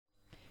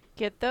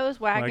Get those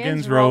wagons,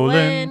 Wagons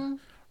rolling.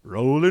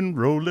 rolling,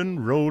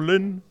 rolling,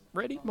 rolling.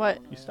 Ready? What?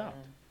 You stopped.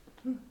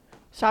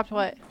 Stopped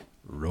what?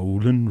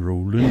 Rolling,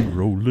 rolling,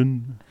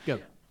 rolling. Go.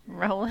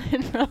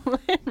 Rolling,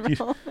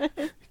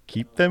 rolling.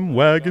 Keep them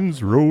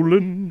wagons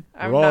rolling.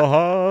 I'm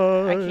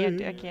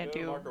Rawhide. I can't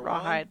do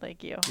rawhide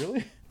like you.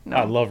 Really? No.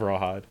 I love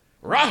rawhide.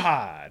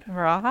 Rawhide.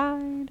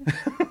 Rawhide.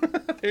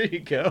 There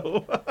you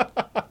go.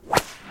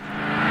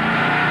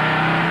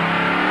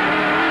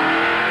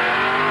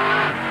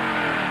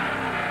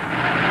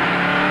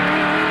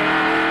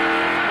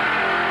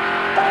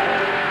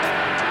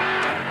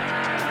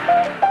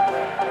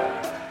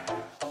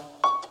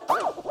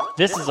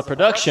 This is a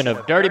production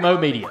of Dirty Mo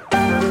Media.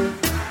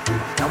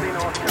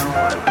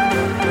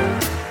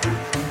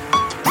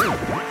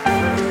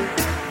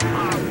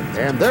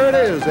 And there it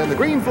is, and the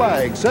green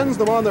flag sends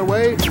them on their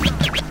way.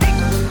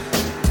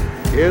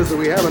 Is that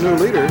we have a new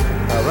leader,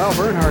 Ralph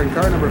Earnhardt in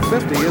car number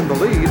 50 in the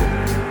lead.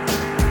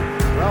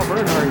 Ralph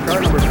Earnhardt in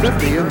car number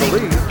 50 in the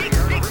lead.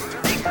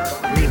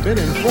 We've been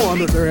informed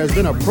that there has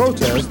been a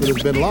protest that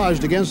has been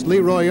lodged against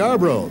Leroy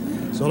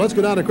Yarbrough. So let's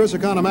go down to Chris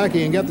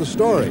Economaki and get the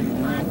story.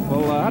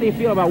 Well, how do you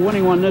feel about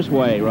winning one this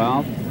way,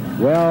 Ralph?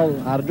 Well,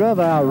 I'd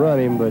rather outrun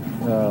him, but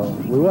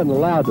we wasn't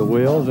allowed the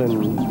wheels,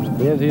 and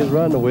since he's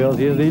run the wheels,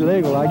 he's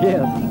illegal, I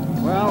guess.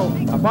 Well,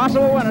 a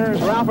possible winner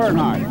is Ralph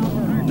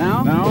Earnhardt.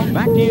 Now,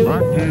 back to you.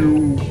 Ralph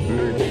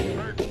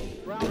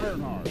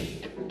Earnhardt.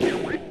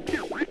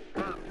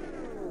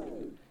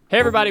 Hey,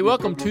 everybody.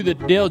 Welcome to the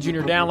Dale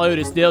Jr. Download.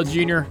 It's Dale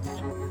Jr.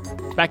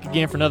 back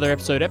again for another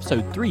episode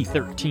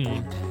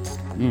 313.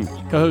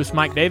 Co-host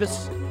Mike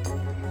Davis,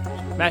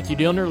 Matthew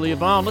Dillner, Leah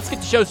Vaughn. Let's get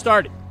the show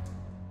started.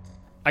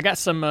 I got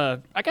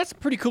some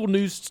pretty cool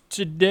news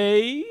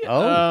today,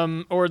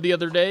 or the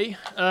other day.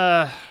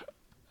 I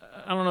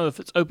don't know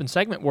if it's open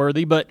segment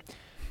worthy, but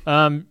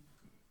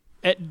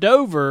at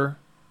Dover,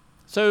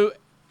 so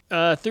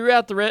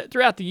throughout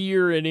the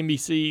year at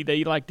NBC,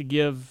 they like to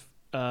give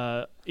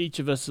each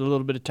of us a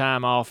little bit of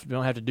time off. We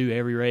don't have to do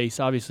every race.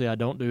 Obviously, I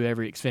don't do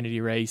every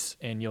Xfinity race,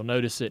 and you'll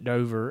notice at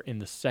Dover in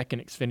the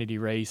second Xfinity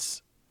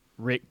race,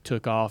 Rick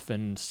took off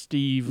and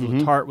Steve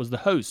Letarte was the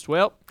host.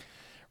 Well,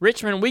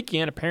 Richmond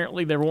weekend,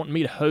 apparently they're wanting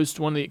me to host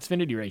one of the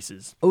Xfinity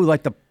races. Oh,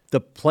 like the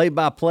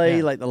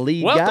play-by-play, like the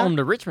lead guy? Welcome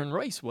to Richmond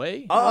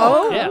Raceway.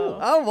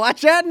 Oh,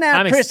 watch out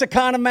now, Chris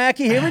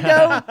Economaki. Here we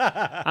go.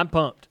 I'm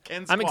pumped.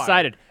 I'm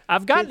excited.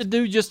 I've gotten to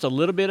do just a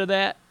little bit of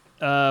that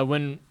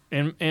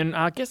and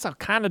I guess I'll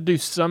kind of do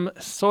some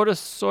sort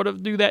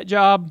of do that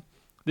job.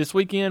 This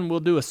weekend we'll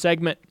do a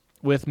segment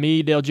with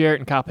me, Dale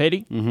Jarrett, and Kyle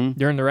Petty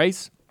during the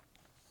race.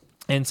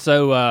 And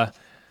so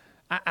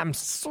I'm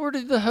sort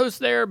of the host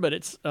there, but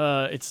it's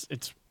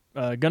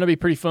going to be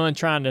pretty fun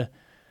trying to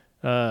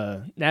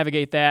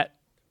navigate that.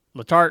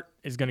 Letarte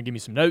is going to give me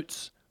some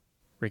notes.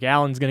 Rick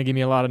Allen's going to give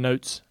me a lot of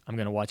notes. I'm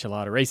going to watch a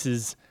lot of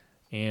races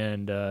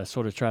and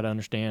sort of try to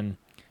understand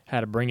how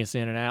to bring us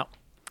in and out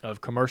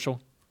of commercial.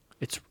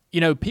 It's,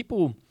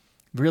 people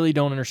really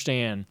don't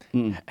understand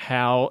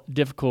how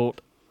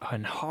difficult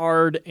and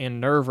hard and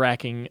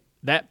nerve-wracking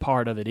that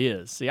part of it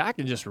is. See, I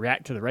can just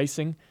react to the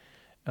racing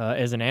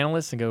as an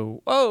analyst and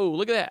go, whoa,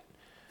 look at that.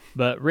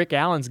 But Rick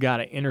Allen's got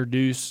to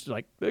introduce,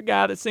 like, the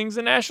guy that sings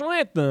the national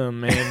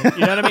anthem, and you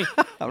know what I mean?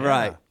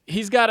 Right.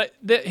 He's got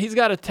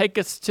to take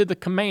us to the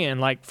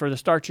command, like for the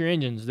start your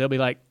engines. They'll be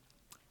like,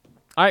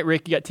 all right,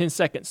 Rick, you got 10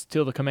 seconds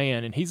till the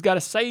command, and he's got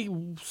to say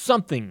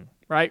something,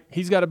 right?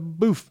 He's got to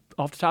boof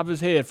off the top of his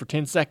head for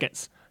 10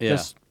 seconds,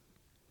 just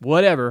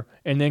whatever,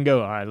 and then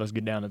go, all right, let's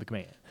get down to the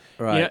command.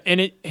 Right. And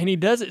he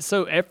does it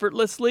so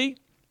effortlessly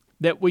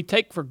that we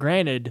take for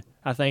granted,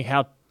 I think,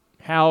 how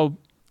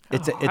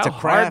it's a hard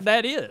craft.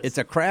 That is. It's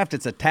a craft.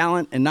 It's a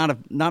talent, and not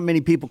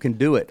many people can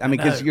do it. I mean,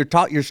 because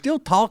you're still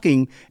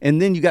talking,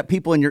 and then you got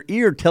people in your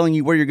ear telling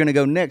you where you're going to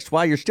go next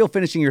while you're still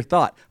finishing your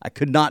thought. I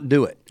could not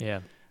do it.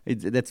 Yeah.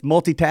 That's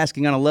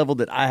multitasking on a level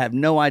that I have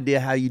no idea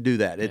how you do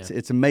that.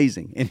 It's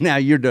amazing. And now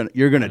you're going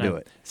to do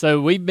it.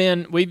 So we've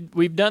done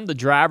the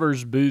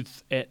driver's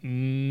booth at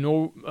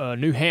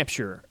New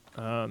Hampshire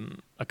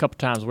a couple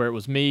times where it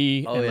was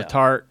me and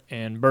Letarte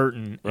and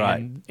Burton. Right.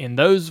 And in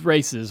those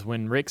races,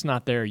 when Rick's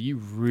not there, you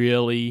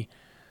really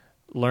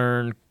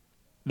learn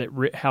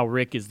that how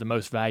Rick is the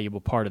most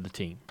valuable part of the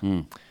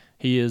team.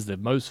 He is the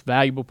most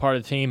valuable part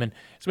of the team, and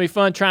it's going to be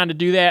fun trying to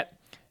do that.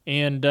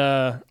 And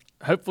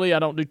hopefully I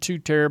don't do too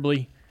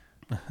terribly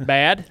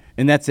bad.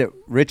 And that's at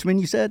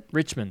Richmond, you said?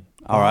 Richmond.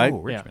 All right.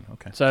 Richmond. Yeah.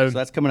 Okay. So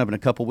that's coming up in a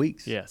couple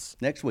weeks. Yes.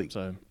 Next week.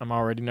 So I'm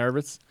already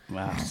nervous.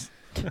 Wow.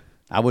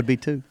 I would be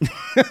too.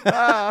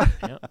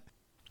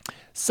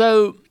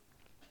 So,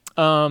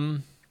 I've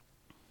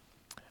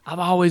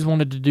always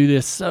wanted to do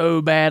this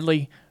so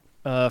badly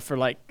for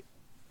like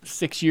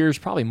 6 years,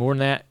 probably more than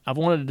that. I've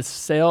wanted to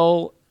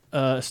start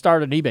an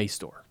eBay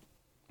store.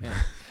 Yeah.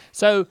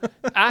 So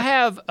I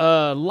have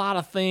a lot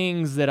of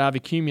things that I've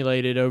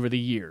accumulated over the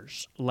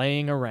years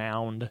laying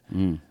around,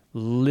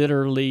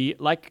 literally,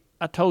 like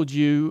I told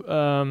you,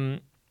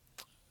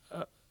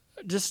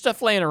 just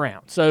stuff laying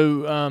around.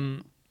 So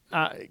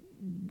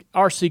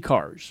RC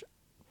cars,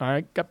 all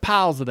right, got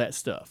piles of that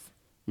stuff.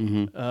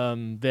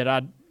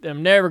 that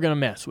I'm never going to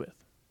mess with.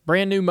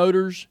 Brand new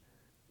motors,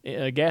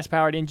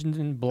 gas-powered engines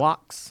in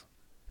blocks.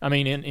 I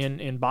mean,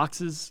 in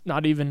boxes,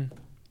 not even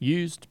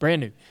used,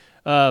 brand new.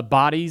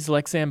 Bodies,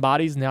 Lexan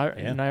bodies, now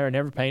are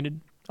never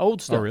painted.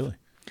 Old stuff. Oh, really?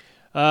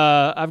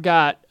 I've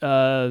got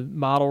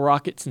model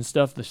rockets and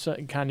stuff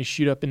that kind of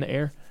shoot up in the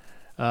air.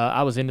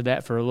 I was into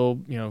that for a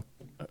little,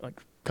 like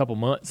a couple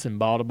months and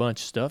bought a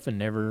bunch of stuff and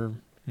never,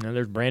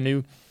 there's brand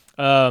new.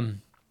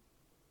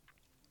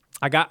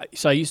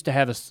 I used to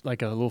have a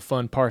little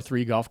fun par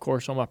 3 golf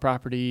course on my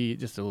property,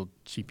 just a little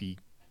cheapy,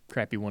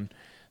 crappy one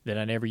that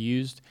I never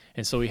used.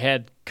 And so we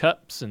had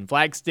cups and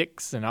flag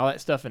sticks and all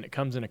that stuff, and it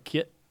comes in a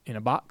kit in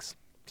a box,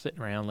 sitting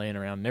around, laying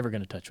around, never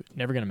going to touch it,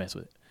 never going to mess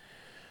with it.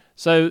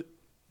 So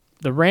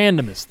the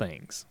randomest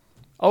things,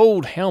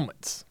 old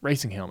helmets,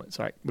 racing helmets,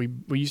 right? We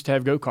used to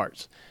have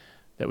go-karts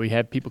that we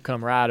had people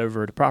come ride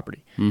over the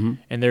property.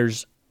 And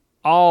there's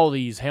all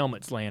these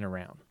helmets laying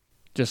around,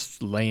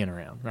 just laying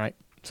around, right?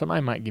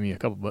 Somebody might give me a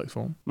couple bucks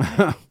for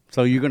them.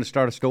 So you're going to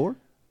start a store?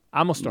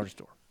 I'm going to start a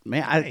store.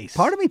 Man, Nice.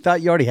 part of me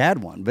thought you already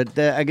had one, but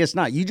I guess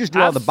not. You just do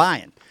all the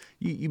buying.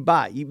 You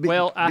buy.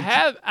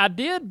 I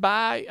do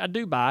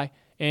buy,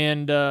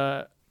 and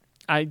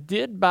I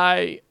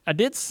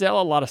did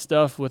sell a lot of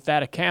stuff with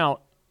that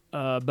account,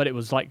 but it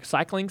was like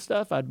cycling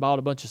stuff. I'd bought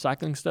a bunch of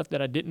cycling stuff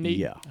that I didn't need.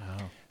 Yeah.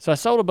 So I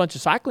sold a bunch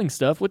of cycling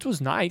stuff, which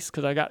was nice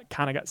because I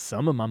got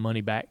some of my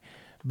money back.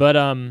 But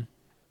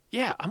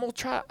yeah, I'm gonna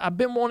try. I've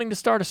been wanting to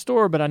start a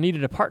store, but I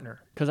needed a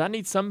partner because I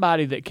need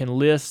somebody that can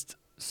list,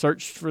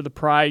 search for the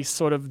price,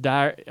 sort of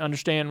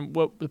understand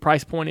what the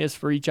price point is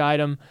for each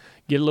item,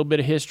 get a little bit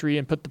of history,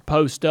 and put the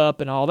post up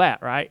and all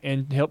that, right,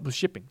 and help with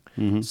shipping.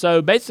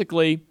 So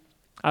basically,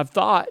 I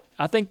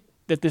think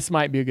that this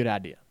might be a good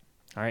idea.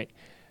 All right,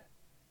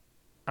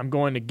 I'm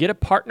going to get a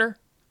partner,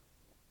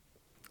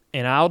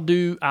 and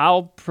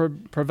I'll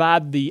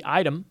provide the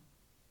item,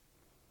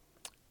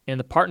 and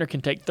the partner can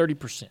take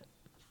 30%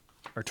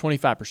 or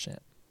 25%.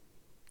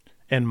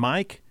 And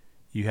Mike,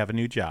 you have a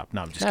new job.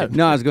 No, I'm just kidding.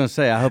 No, I was going to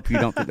say, I hope you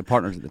don't think the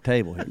partner's at the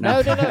table here.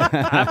 No.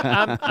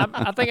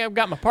 I think I've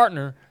got my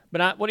partner,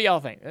 but what do y'all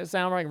think? That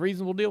sound like a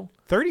reasonable deal?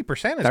 30% is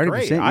 30%,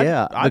 great.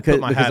 yeah, I'd put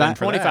my because hat in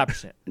for that.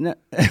 25%. No,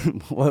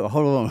 well,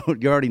 hold on.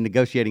 You're already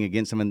negotiating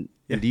against someone.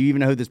 Do you even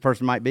know who this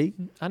person might be?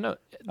 I know.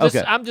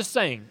 Okay. I'm just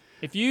saying,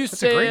 if you a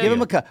said great Give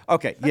him a cut.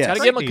 Okay, yes. got to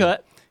give him a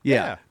cut.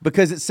 Yeah,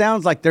 because it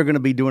sounds like they're going to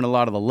be doing a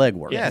lot of the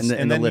legwork. Yes, and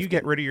and the then you lifting.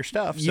 get rid of your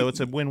stuff, so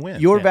it's a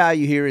win-win. Your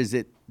value here is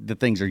that the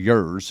things are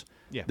yours.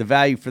 Yeah. The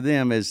value for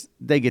them is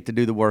they get to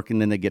do the work and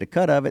then they get a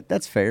cut of it.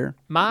 That's fair.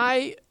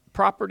 My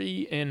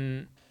property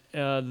and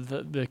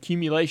the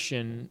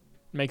accumulation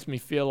makes me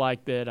feel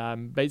like that I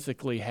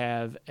basically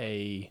have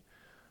a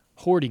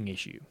hoarding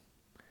issue.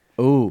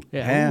 Ooh,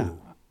 Yeah.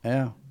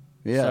 yeah.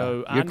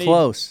 So You're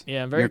close.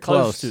 Yeah, I'm very You're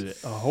close to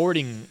it. A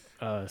hoarding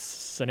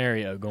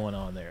scenario going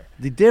on there.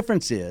 The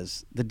difference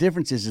is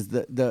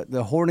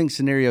the hoarding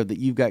scenario that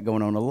you've got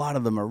going on. A lot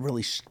of them are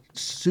really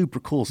super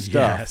cool stuff.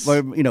 Yes.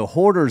 Where,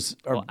 hoarders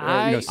are Well,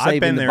 I've saving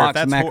been the there. box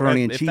If of that's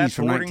macaroni and if cheese that's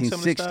from hoarding some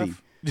of the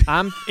 1960.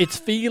 stuff, It's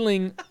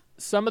feeling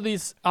some of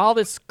all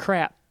this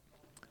crap,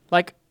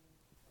 like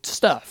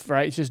stuff,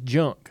 right? It's just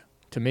junk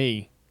to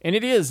me. And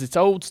it is. It's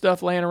old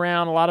stuff laying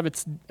around. A lot of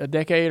it's a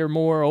decade or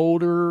more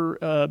older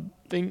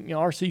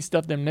RC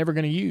stuff that I'm never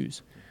going to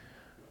use.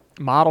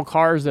 Model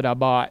cars that I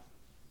bought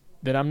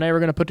that I'm never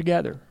going to put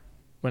together.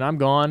 When I'm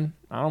gone,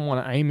 I don't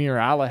want Amy or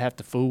Isla have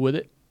to fool with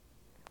it.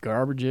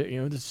 Garbage it,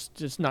 it's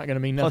just not going to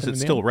mean nothing. plus it's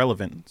to still them.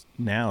 relevant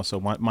now, so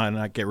why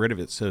not get rid of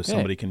it so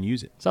somebody can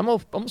use it? So I'm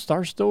gonna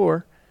start a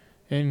store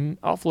and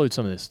offload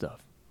some of this stuff.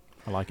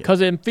 I like it.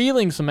 Because I'm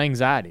feeling some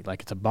anxiety,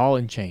 like it's a ball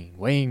and chain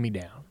weighing me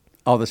down.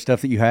 All the stuff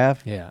that you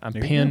have. Yeah, I'm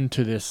There you pinned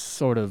to this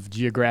sort of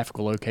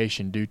geographical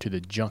location due to the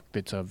junk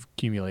that's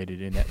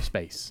accumulated in that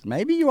space.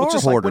 Maybe you are a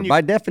just like hoarder. when you-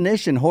 By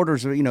definition,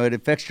 hoarders are, it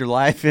affects your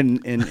life in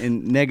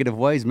negative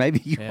ways.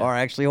 Maybe you Yeah. are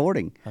actually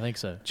hoarding. I think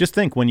so. Just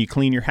think when you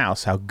clean your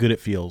house, how good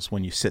it feels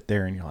when you sit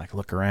there and you're like,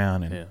 look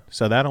around. And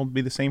so that'll be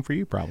the same for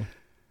you probably.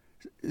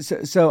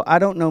 So I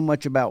don't know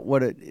much about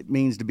what it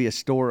means to be a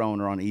store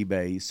owner on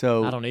eBay.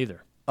 So I don't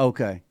either.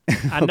 Okay.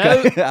 I know.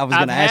 I was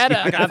going to ask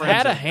you. I've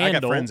had a handle. I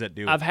got friends that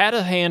do it. I've had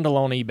a handle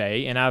on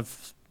eBay, and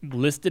I've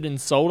listed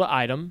and sold an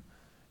item,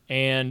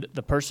 and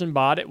the person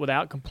bought it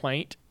without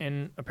complaint,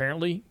 and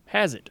apparently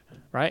has it.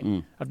 Right?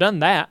 I've done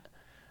that.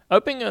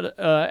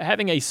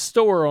 Having a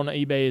store on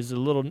eBay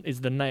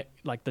is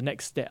the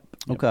next step.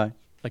 Okay.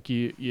 Like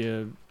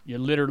you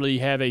literally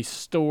have a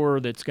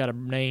store that's got a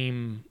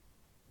name,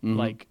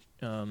 like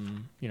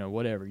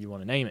whatever you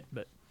want to name it,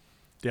 but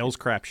Dale's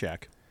Crap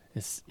Shack,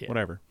 it's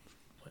whatever.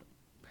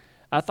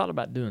 I thought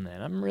about doing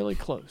that. I'm really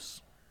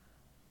close.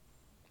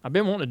 I've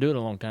been wanting to do it a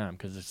long time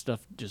because the stuff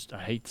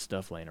I hate the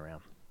stuff laying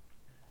around.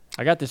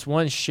 I got this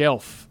one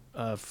shelf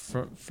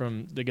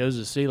from that goes to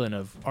the ceiling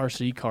of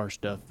RC car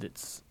stuff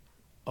that's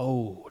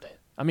old.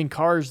 I mean,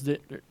 cars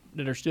that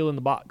are still in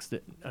the box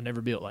that I never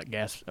built, like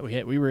gas.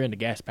 We were into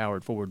gas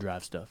powered 4-wheel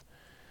drive stuff.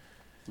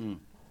 And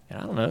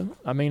I don't know.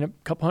 I mean, a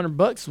couple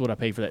 $100 is what I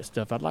pay for that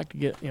stuff. I'd like to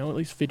get at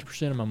least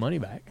 50% of my money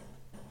back.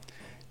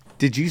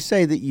 Did you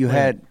say that you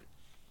had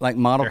like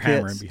model They're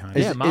hammering kits?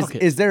 behind model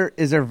kits.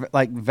 Is there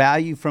like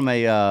value from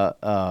a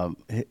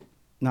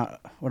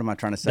not what am I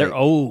trying to say? They're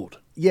old.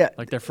 Yeah,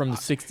 Like they're from the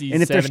 60s,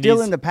 and if 70s. they're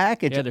still in the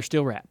package, Yeah, they're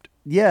still wrapped.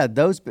 yeah,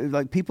 those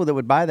like people that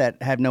would buy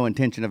that have no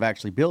intention of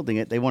actually building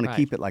it. They want to Right.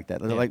 keep it like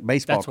that. They're Yeah. like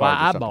baseball That's cards.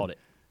 why or I something. bought it.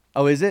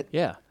 Oh, is it?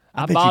 Yeah.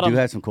 I bet bought you do them.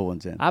 have some cool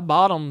ones in. I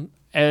bought them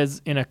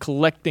as in a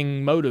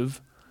collecting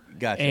motive.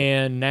 Gotcha.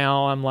 And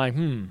now I'm like,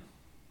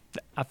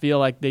 I feel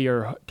like they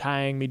are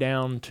tying me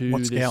down to What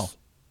this scale?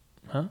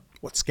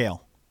 What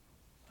scale?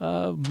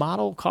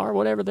 model car,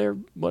 whatever they're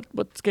what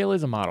scale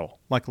is a model?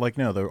 Like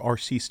no, the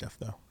RC stuff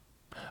though.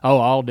 Oh,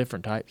 all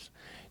different types.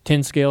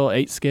 10 scale,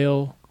 8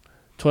 scale,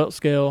 12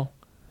 scale,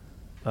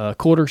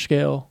 quarter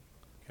scale,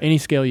 any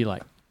scale you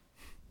like.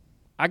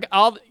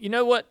 You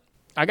know what?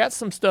 I got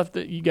some stuff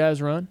that you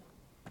guys run.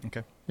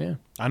 Okay. Yeah.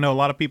 I know a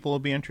lot of people will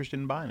be interested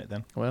in buying it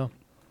then. Well,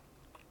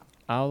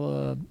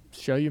 I'll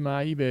show you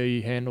my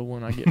eBay handle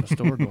when I get my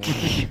store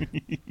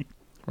going.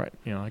 Right.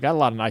 You know, I got a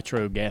lot of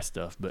nitro gas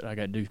stuff, but I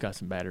got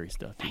some battery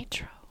stuff.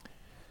 Nitro.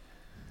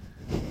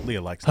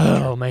 Leah likes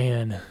that. Oh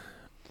man,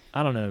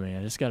 I don't know,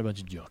 man. It's got a bunch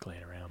of junk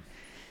laying around.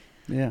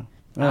 Yeah.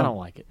 I Well, don't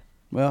like it.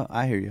 Well,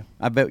 I hear you.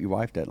 I bet your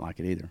wife doesn't like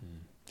it either.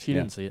 She Yeah.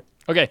 didn't see it.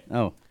 Okay.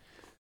 Oh.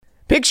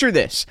 Picture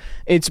this.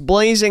 It's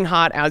blazing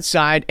hot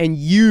outside and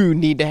you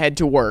need to head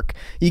to work.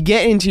 You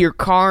get into your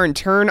car and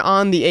turn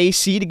on the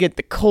AC to get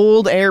the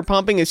cold air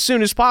pumping as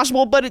soon as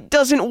possible, but it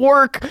doesn't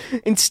work.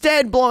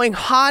 Instead, blowing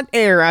hot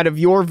air out of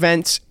your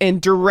vents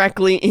and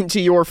directly into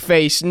your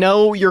face.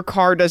 No, your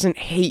car doesn't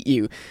hate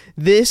you.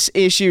 This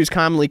issue is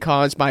commonly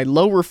caused by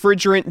low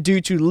refrigerant due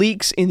to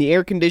leaks in the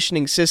air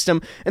conditioning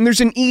system, and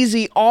there's an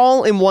easy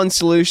all-in-one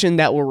solution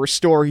that will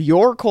restore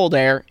your cold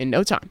air in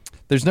no time.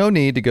 There's no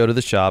need to go to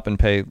the shop and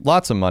pay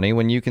lots of money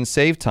when you can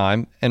save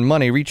time and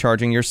money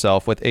recharging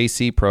yourself with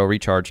AC Pro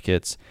Recharge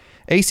Kits.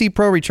 AC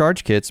Pro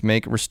Recharge Kits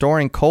make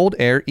restoring cold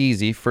air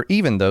easy for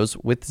even those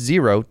with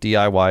zero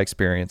DIY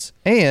experience.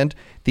 And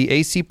the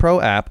AC Pro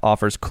app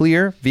offers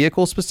clear,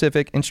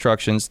 vehicle-specific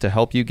instructions to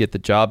help you get the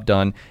job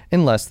done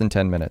in less than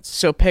 10 minutes.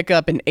 So pick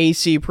up an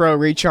AC Pro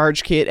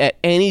Recharge Kit at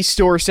any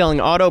store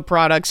selling auto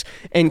products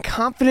and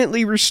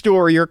confidently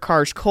restore your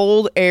car's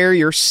cold air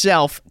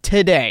yourself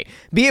today.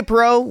 Be a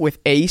pro with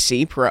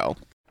AC Pro.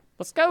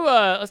 Let's go.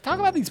 Let's talk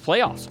about these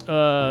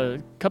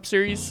playoffs. Cup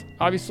Series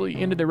obviously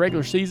ended their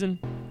regular season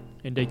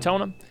in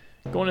Daytona.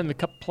 Going in the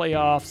Cup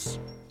playoffs.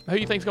 Who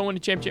do you think's going to win the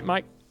championship,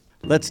 Mike?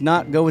 Let's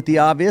not go with the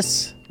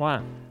obvious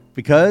Why?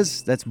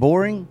 because that's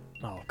boring.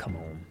 Oh, come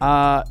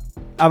on.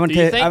 I'm going Do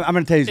you to think I'm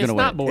going to tell you who's going it's to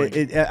win. not boring?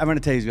 I'm going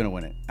to tell you who's going to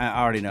win it.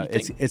 I already know. You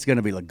think? It's going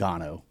to be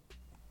Logano.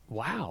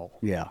 Wow.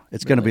 Yeah,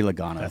 it's going to be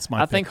Logano. That's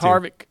my I think pick, too.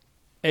 Harvick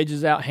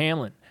edges out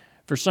Hamlin.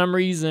 For some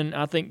reason,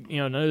 I think,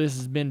 I know this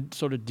has been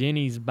sort of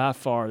Denny's by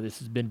far. This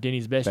has been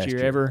Denny's best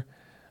year ever.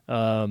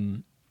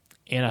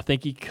 And I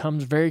think he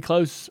comes very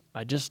close.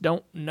 I just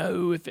don't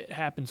know if it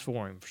happens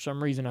for him. For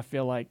some reason, I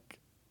feel like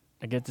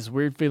I get this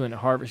weird feeling that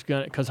Harvick's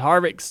going to, because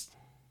Harvick's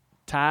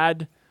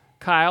tied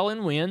Kyle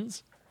in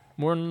wins,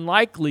 more than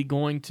likely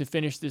going to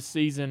finish this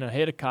season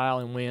ahead of Kyle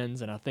in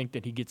wins, and I think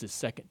that he gets his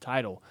second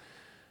title.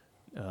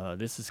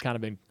 This has kind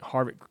of been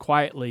Harvick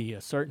quietly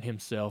asserting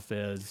himself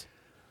as,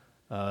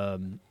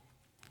 one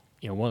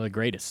of the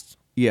greatest.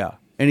 Yeah,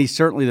 and he's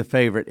certainly the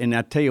favorite. And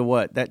I tell you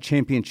what, that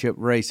championship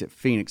race at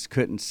Phoenix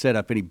couldn't set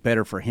up any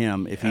better for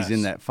him if he's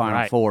in that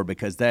Final Four,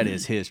 because that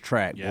is his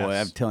track. Yes. Boy,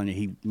 I'm telling you,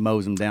 he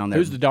mows them down there.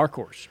 Who's the dark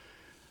horse?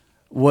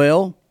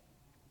 Well,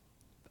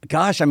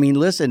 gosh, I mean,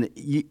 listen,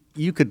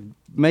 you could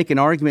make an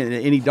argument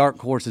that any dark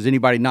horse is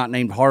anybody not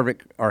named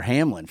Harvick or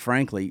Hamlin,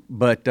 frankly.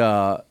 But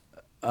I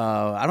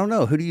don't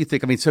know. Who do you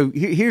think? I mean, so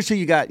here's who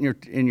you got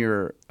in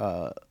your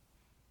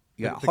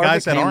you got The Harvick,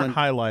 guys that Hamlin. aren't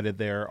highlighted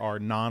there are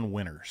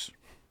non-winners.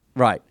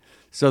 Right.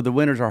 So the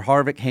winners are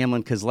Harvick,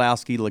 Hamlin,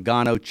 Keselowski,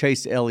 Logano,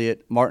 Chase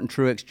Elliott, Martin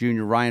Truex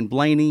Jr., Ryan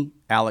Blaney,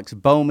 Alex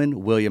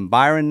Bowman, William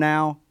Byron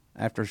now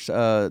after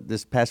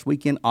this past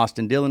weekend,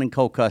 Austin Dillon, and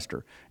Cole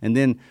Custer. And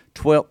then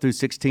 12th through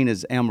 16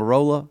 is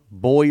Almirola,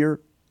 Boyer,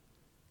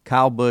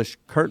 Kyle Busch,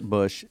 Kurt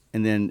Busch,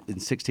 and then in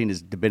 16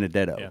 is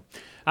DiBenedetto. Yeah.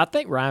 I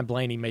think Ryan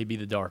Blaney may be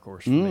the dark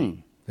horse for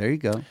me. There you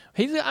go.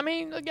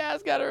 The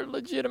guy's got a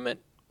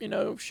legitimate,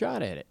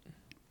 shot at it.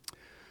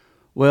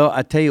 Well,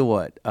 I tell you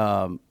what,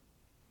 I'm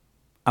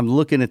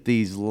looking at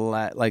these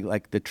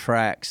like the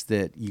tracks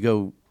that you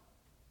go.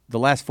 The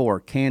last four: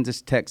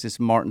 Kansas, Texas,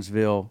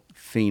 Martinsville,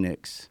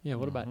 Phoenix. Yeah,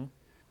 what about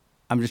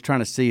I'm just trying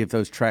to see if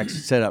those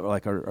tracks set up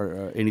like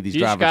are any of these You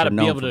just drivers gotta are be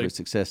known able for to- good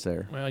success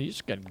there. Well, you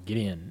just got to get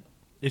in.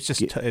 It's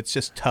just it's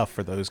just tough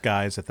for those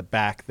guys at the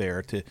back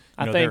there to.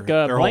 I know, think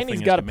their whole Blaney's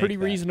thing is got to a pretty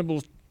make that.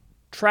 reasonable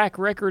track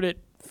record at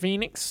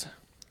Phoenix.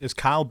 Is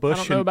Kyle I Busch?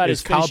 don't know about his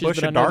is Kyle finishes, Busch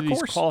but I a know dark that he's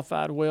horse?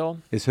 qualified well.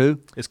 Is who?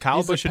 Is Kyle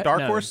He's Busch a a dark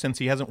no. horse since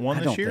he hasn't won I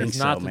this don't year? think He's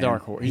so, not the man.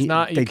 dark horse. He- He's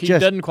not. they He just-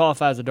 doesn't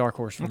qualify as a dark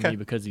horse for Okay. me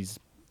because he's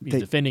They-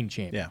 defending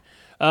champ. Yeah.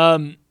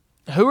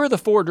 Who are the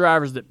four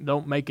drivers that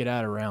don't make it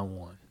out of round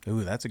one?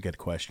 Ooh, that's a good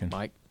question.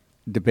 Mike,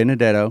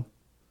 DiBenedetto.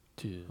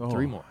 2, Oh,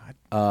 3 more.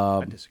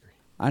 I disagree.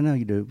 I know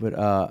you do, but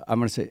I'm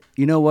going to say,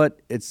 you know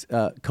what? It's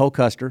Cole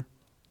Custer.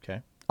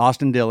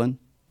 Austin Dillon.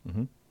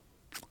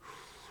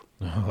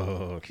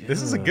 Oh,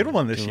 this is a good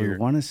one this Do year. we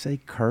want to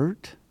say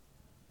Kurt?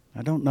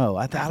 I don't know.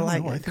 I don't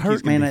like know. I think Kurt,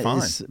 he's gonna man. be fine.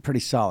 Is pretty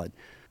solid.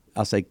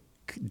 I'll say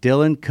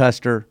Dillon,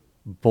 Custer,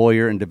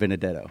 Boyer, and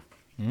DiBenedetto.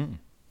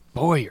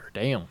 Boyer,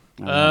 damn.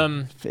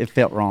 It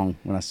felt wrong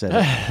when I said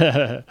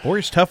it.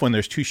 Boyer's tough when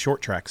there's 2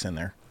 short tracks in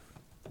there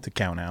to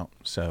count out.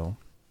 So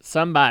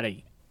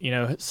Somebody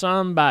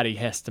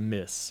has to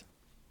miss.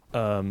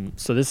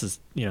 So this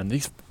is,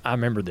 I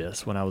remember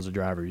this when I was a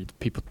driver.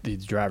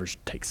 These drivers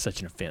take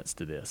such an offense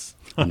to this.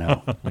 I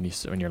know.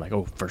 when you're like,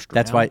 oh, first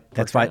That's round.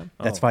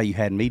 That's why you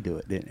had me do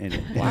it.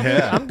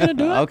 I'm gonna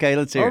do it. Okay,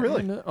 let's hear it.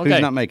 really? Okay.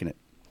 Who's not making it?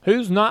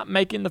 Who's not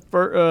making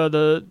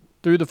through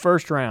the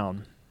first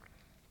round?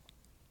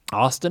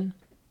 Austin,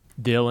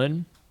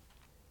 Dillon,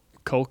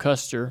 Cole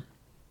Custer,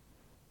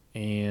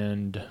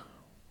 and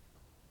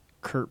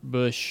Kurt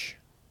Busch,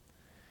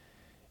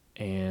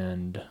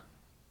 and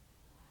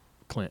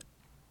Clint.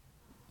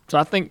 So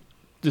I think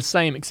the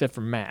same except for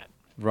Matt.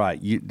 Right.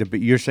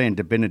 You're saying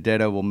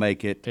DiBenedetto will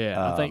make it.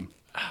 Yeah, I think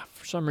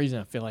for some reason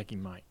I feel like he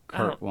might.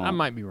 Kurt won't. I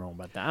might be wrong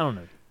about that. I don't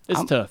know.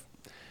 It's tough.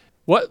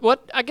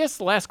 What I guess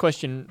the last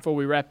question before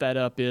we wrap that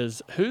up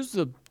is who's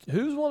one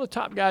of the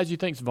top guys you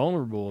think's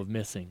vulnerable of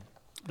missing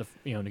to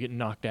getting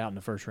knocked out in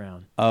the first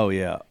round? Oh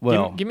yeah.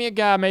 Well, give me a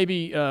guy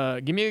maybe.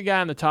 Give me a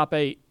guy in the top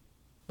 8.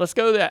 Let's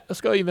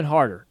go even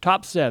harder.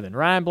 Top 7: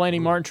 Ryan Blaney,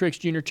 Martin Truex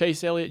Jr.,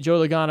 Chase Elliott,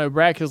 Joey Logano,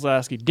 Brad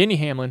Keselowski, Denny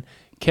Hamlin,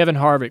 Kevin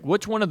Harvick.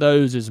 Which one of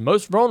those is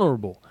most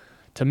vulnerable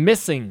to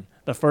missing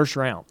the first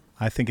round?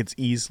 I think it's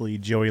easily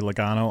Joey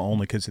Logano,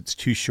 only because it's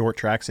 2 short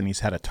tracks and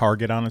he's had a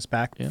target on his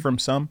back from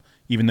some,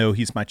 even though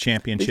he's my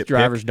championship These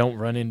drivers pick. don't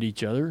run into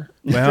each other.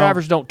 These Well,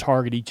 drivers don't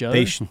target each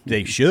other.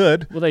 They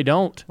should. Well, they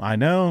don't. I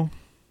know.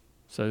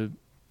 So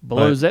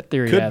blows that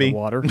theory could out be. of the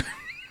water.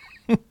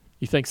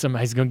 You think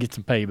somebody's going to get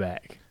some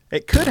payback?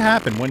 It could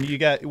happen when you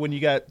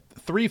got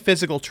 3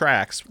 physical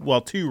tracks,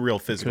 2 real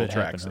physical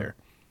tracks there.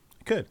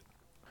 It could.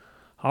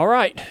 All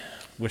right.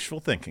 Wishful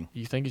thinking.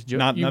 You think it's Joey?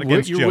 Not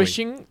against you're Joey.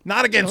 Wishing?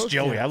 Not against Okay.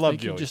 Joey. I love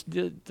think Joey.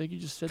 You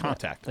just said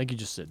Contact. that. I think you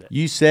just said that.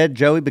 you said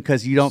Joey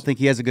because you don't think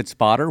he has a good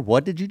spotter.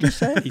 What did you just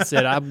say? He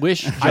said, "I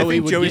wish Joey I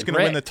think would Joey's get going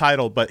to win wrecked." the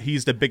title, but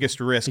he's the biggest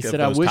risk He of said,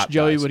 those "I wish top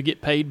Joey guys. would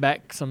get paid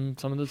back some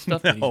of the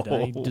stuff that he's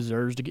done. He No.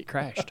 deserves to get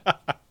crashed."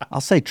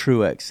 I'll say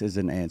Truex is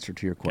an answer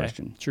to your Okay.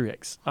 question.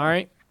 Truex. All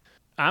right.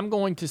 I'm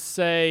going to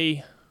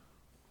say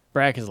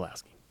Brad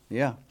Keselowski.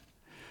 Yeah.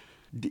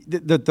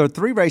 The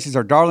 3 races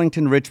are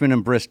Darlington, Richmond,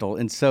 and Bristol,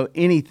 and so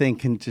anything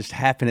can just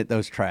happen at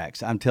those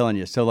tracks. I'm telling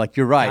you. So,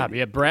 you're right.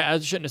 Yeah, Brad. I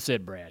shouldn't have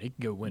said Brad. He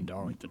could go win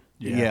Darlington.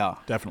 Yeah.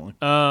 Definitely.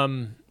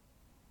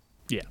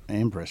 Yeah.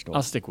 And Bristol.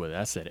 I'll stick with it.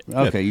 I said it.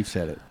 Okay, you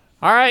said it.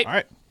 All right. All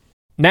right.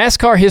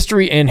 NASCAR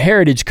history and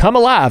heritage come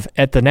alive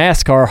at the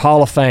NASCAR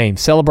Hall of Fame.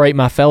 Celebrate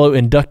my fellow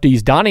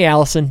inductees Donnie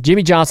Allison,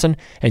 Jimmy Johnson,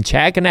 and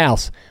Chad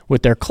Canals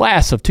with their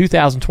class of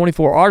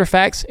 2024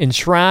 artifacts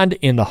enshrined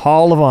in the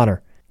Hall of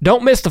Honor.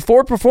 Don't miss the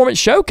Ford Performance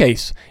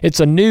Showcase. It's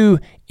a new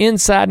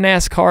Inside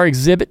NASCAR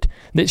exhibit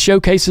that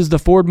showcases the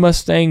Ford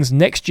Mustang's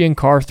next-gen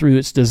car through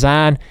its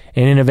design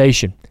and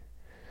innovation.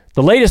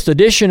 The latest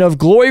edition of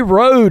Glory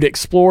Road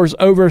explores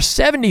over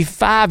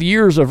 75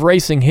 years of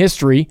racing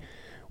history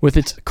with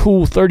its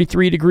cool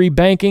 33-degree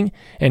banking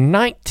and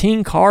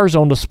 19 cars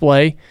on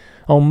display.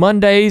 On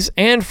Mondays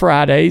and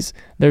Fridays,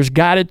 there's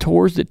guided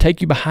tours that take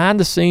you behind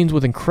the scenes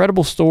with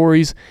incredible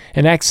stories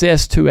and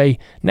access to a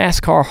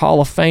NASCAR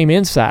Hall of Fame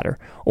insider.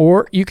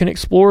 Or you can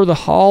explore the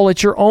hall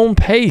at your own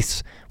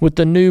pace with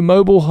the new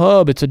mobile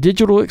hub. It's a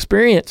digital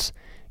experience.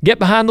 Get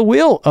behind the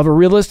wheel of a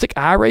realistic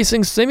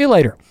iRacing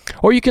simulator.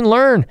 Or you can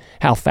learn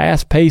how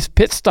fast-paced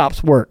pit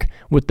stops work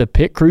with the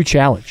Pit Crew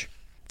Challenge.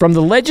 From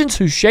the legends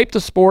who shaped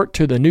the sport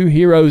to the new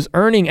heroes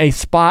earning a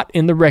spot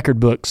in the record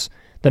books,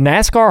 the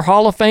NASCAR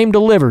Hall of Fame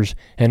delivers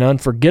an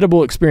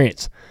unforgettable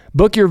experience.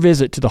 Book your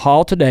visit to the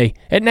hall today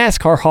at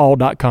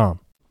NASCARHall.com.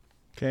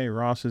 Okay,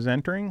 Ross is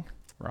entering.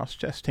 Ross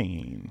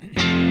Chastain.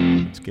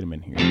 Let's get him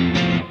in here.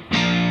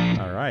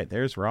 All right,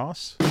 there's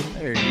Ross.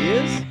 There he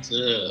is.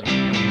 Oh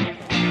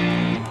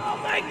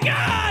my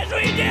gosh,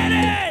 we did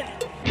it!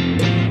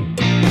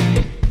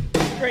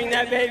 Bring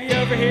that baby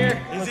over here.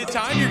 Is it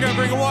time? You're going to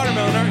bring a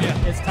watermelon, aren't you?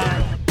 It's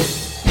time.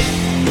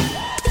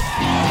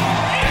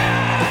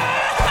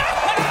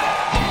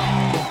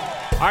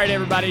 All right,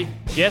 everybody.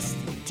 Guest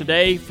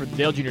today for the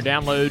Dale Jr.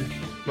 Download,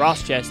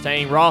 Ross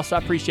Chastain. Ross, I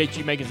appreciate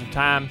you making some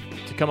time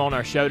to come on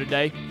our show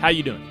today. How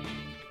you doing?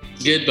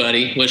 Good,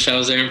 buddy. Wish I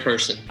was there in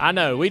person. I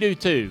know. We do,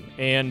 too.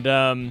 And,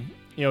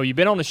 you've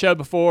been on the show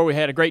before. We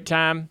had a great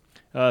time,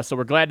 so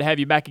we're glad to have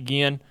you back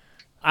again.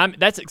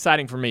 That's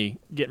exciting for me,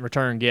 getting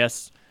return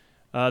guests.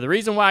 The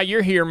reason why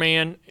you're here,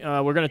 man,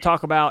 we're going to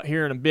talk about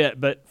here in a bit.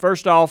 But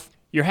first off,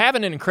 you're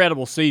having an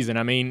incredible season.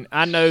 I mean,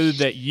 I know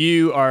that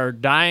you are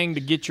dying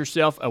to get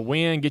yourself a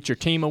win, get your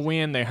team a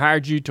win. They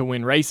hired you to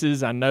win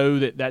races. I know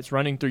that that's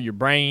running through your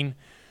brain.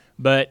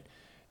 But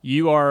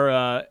you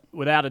are,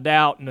 without a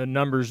doubt, and the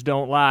numbers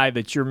don't lie,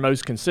 that you're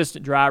most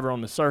consistent driver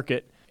on the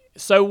circuit.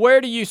 So where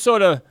do you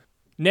sort of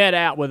net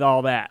out with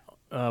all that,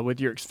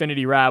 with your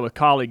Xfinity ride with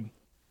colleague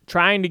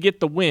trying to get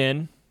the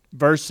win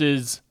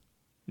versus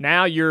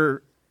now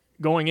you're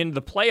going into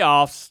the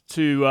playoffs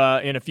to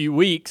in a few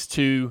weeks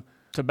to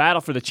battle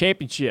for the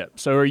championship.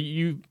 So are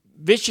you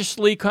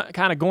viciously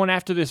kind of going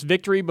after this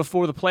victory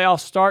before the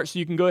playoffs start so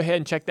you can go ahead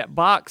and check that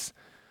box?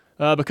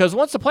 Because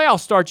once the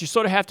playoffs start, you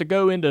sort of have to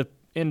go into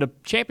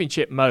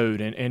championship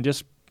mode and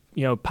just,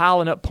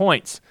 piling up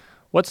points.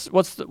 What's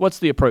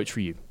the approach for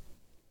you?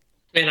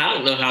 Man, I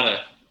don't know how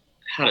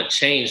to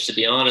change, to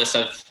be honest.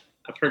 I've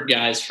heard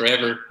guys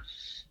forever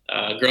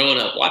growing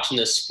up watching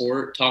this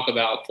sport talk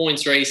about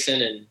points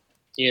racing and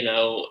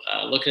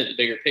looking at the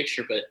bigger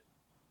picture, but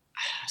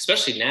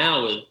especially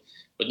now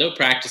with no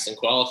practice and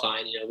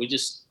qualifying, we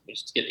just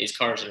get these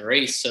cars in a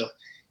race. So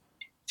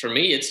for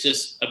me, it's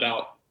just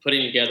about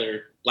putting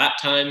together lap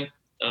time.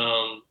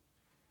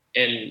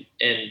 And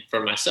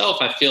for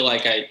myself, I feel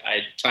like I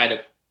try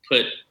to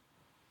put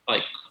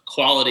like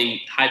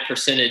quality, high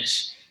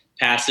percentage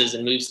passes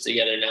and moves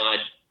together. Now, I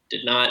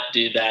did not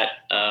do that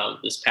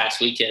this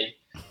past weekend.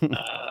 No,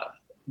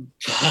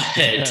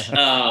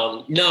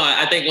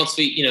 I think once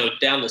we,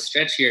 down the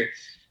stretch here,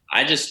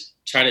 I just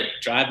try to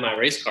drive my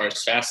race car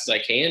as fast as I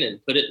can and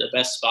put it in the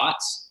best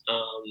spots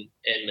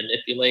and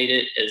manipulate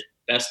it as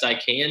best I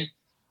can.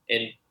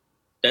 And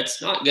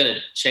that's not going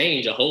to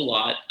change a whole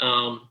lot.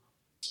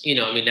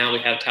 Now we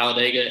have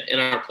Talladega in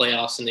our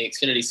playoffs in the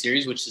Xfinity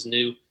Series, which is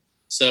new.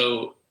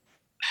 So,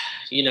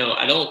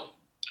 I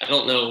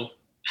don't know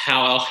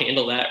how I'll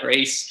handle that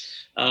race.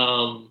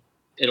 It'll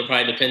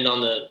probably depend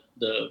on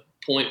the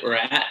point we're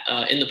at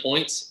in the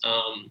points.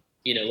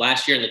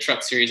 Last year in the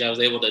Truck Series, I was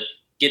able to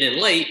get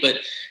in late, but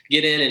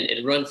get in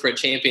and run for a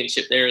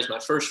championship there is my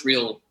first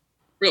real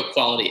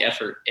quality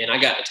effort. And I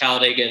got to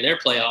Talladega in their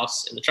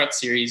playoffs in the Truck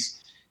Series,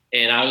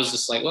 and I was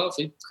just like, well, if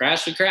we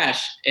crash, we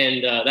crash.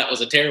 And that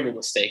was a terrible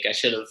mistake. I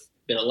should have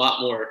been a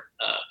lot more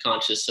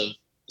conscious of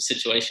the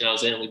situation I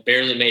was in. We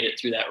barely made it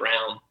through that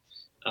round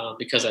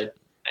because I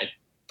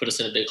put us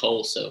in a big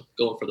hole, so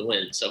going for the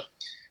win. So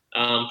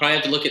probably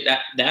have to look at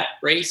that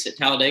race at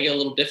Talladega a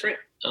little different.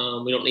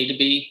 We don't need to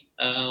be,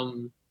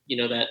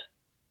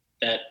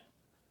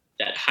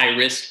 that high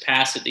risk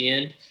pass at the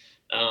end.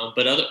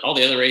 But all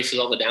the other races,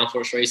 all the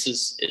downforce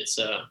races,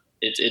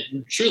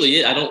 it truly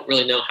is. I don't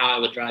really know how I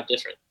would drive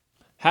different.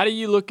 How do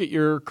you look at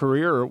your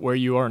career where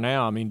you are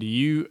now? I mean,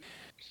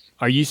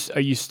 are you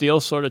still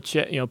sort of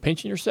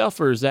pinching yourself,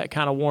 or is that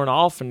kind of worn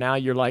off and now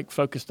you're like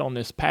focused on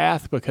this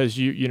path because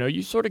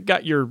you sort of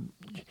got you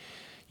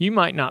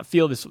might not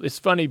feel this. It's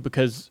funny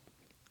because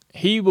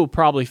he will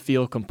probably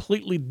feel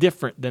completely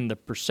different than the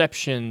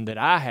perception that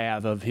I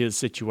have of his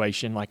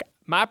situation. Like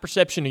my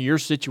perception of your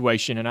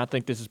situation, and I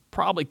think this is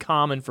probably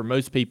common for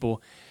most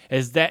people,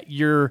 is that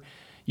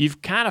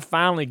you've kind of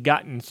finally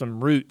gotten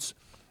some roots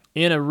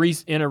in a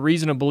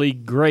reasonably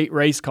great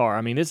race car.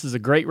 I mean, this is a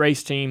great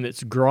race team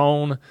that's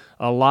grown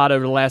a lot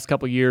over the last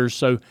couple of years.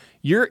 So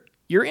you're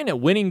in a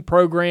winning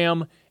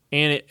program,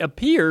 and it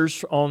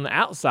appears on the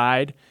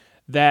outside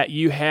that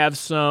you have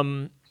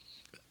some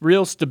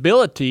real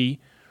stability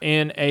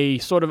and a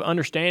sort of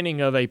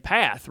understanding of a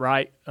path,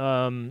 right?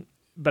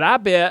 But I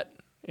bet,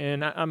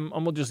 and I'm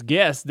gonna just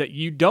guess, that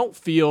you don't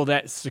feel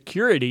that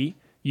security.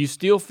 You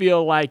still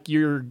feel like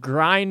you're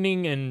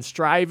grinding and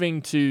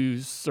striving to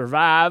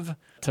survive,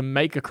 to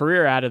make a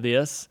career out of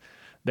this,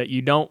 that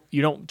you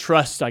don't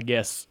trust, I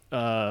guess,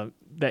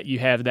 that you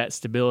have that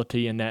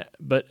stability and that.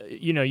 But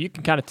you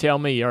can kind of tell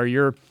me, are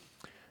you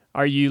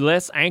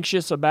less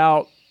anxious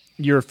about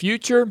your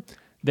future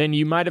than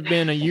you might have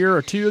been a year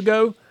or two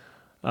ago?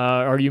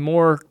 Are you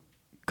more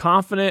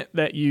confident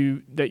that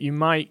you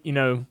might,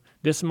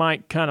 this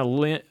might kind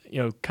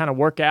of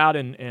work out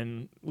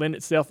and lend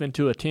itself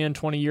into a 10,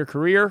 20-year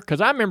career? Because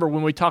I remember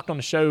when we talked on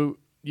the show,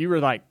 you were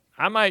like,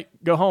 I might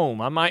go home.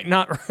 I might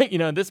not,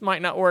 this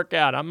might not work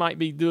out. I might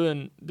be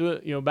doing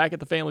back at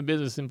the family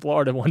business in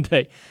Florida one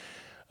day.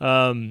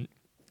 So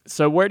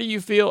how do you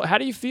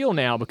feel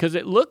now? Because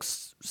it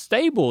looks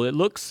stable. It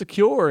looks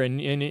secure,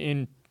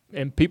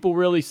 and people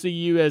really see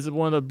you as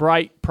one of the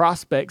bright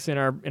prospects in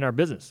our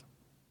business.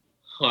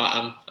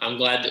 Well, I'm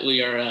glad that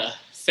we are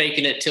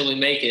faking it till we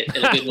make it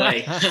in a good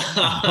way.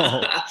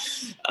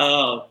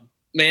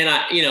 Man,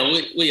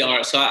 we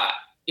are. So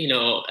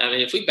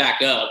if we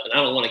back up, and I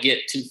don't want to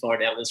get too far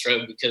down this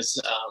road because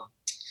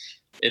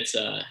it's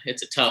a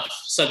tough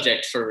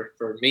subject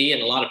for me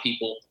and a lot of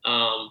people.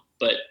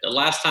 But the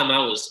last time I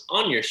was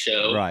on your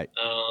show, right,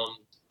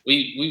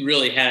 we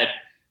really had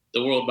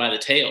the world by the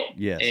tail.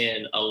 Yes.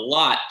 And a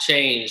lot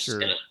changed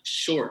in a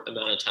short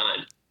amount of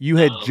time. You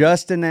had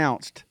just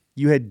announced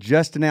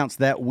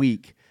that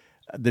week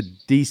the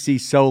DC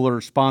Solar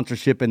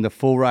sponsorship and the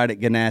full ride at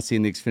Ganassi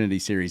in the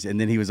Xfinity Series,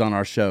 and then he was on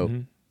our show.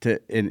 Mm-hmm.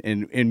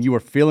 And you were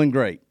feeling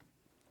great.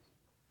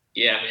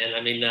 Yeah, man.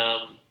 I mean,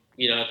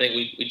 I think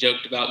we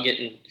joked about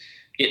getting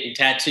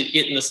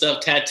the stuff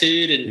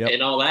tattooed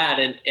and all that,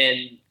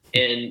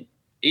 and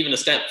even a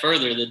step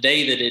further, the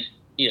day that it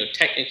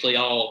technically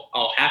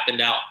all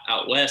happened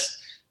out west.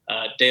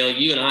 Dale,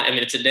 you and I mean,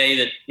 it's a day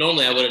that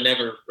normally I would have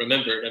never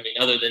remembered. I mean,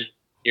 other than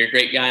you're a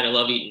great guy and I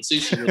love eating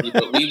sushi with you,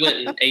 but we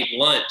went and ate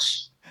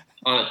lunch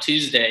on a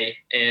Tuesday,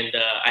 and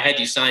I had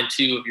you sign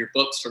 2 of your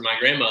books for my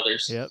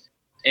grandmother's. Yep.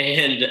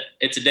 And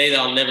it's a day that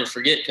I'll never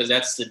forget because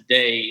that's the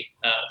day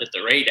that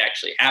the raid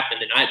actually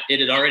happened. And it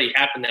had already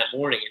happened that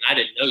morning, and I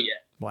didn't know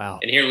yet. Wow.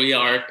 And here we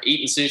are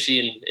eating sushi.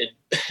 And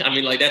I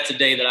mean, like, that's a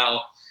day that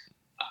I'll,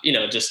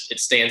 just it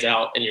stands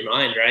out in your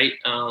mind, right?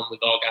 We've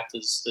all got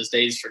those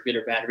days for good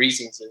or bad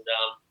reasons. And,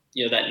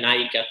 that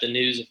night got the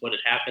news of what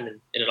had happened, and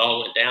it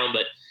all went down.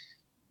 But,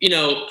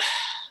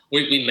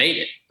 we made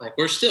it. Like,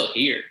 we're still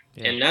here.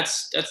 Yeah. And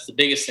that's the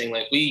biggest thing.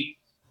 Like, we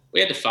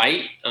had to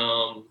fight,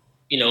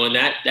 and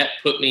that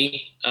put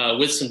me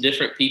with some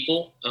different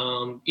people.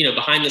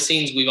 Behind the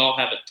scenes, we all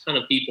have a ton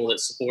of people that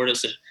support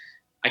us, and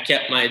I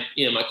kept my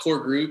core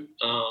group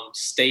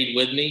stayed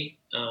with me,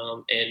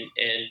 and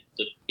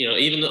the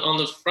even on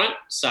the front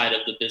side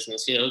of the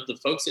business, the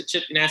folks at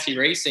Chip Ganassi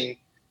Racing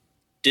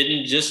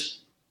didn't just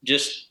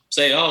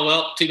say, "Oh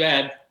well, too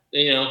bad,"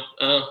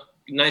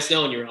 nice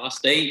knowing you, Ross.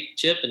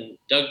 Chip and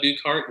Doug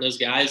Ducart and those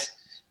guys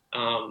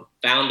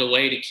found a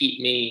way to keep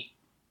me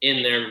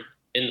in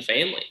the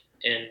family.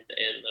 And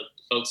the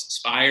folks at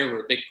Spire were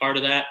a big part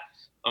of that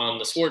on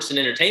the sports and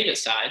entertainment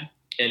side.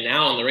 And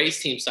now on the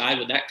race team side,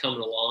 with that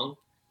coming along.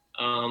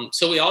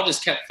 So we all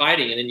just kept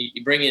fighting. And then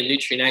you bring in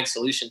Nutrien Ag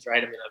Solutions,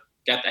 right? I mean,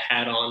 I've got the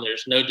hat on.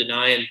 There's no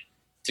denying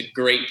it's a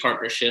great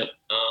partnership.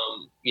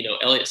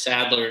 Elliott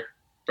Sadler,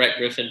 Brett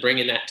Griffin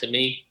bringing that to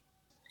me.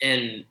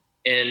 And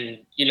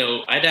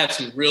I'd have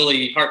some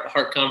really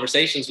heart-to-heart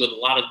conversations with a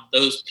lot of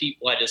those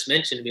people I just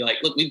mentioned and be like,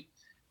 look, we've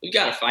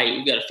got to fight.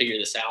 We've got to figure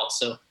this out.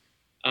 So,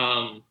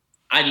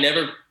 I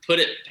never put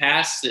it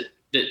past that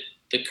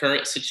the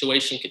current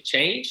situation could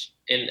change.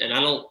 And I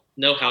don't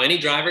know how any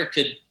driver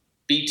could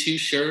be too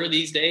sure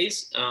these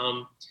days.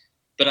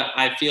 But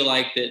I feel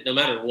like that no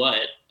matter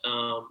what,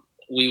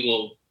 we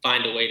will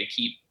find a way to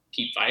keep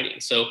fighting.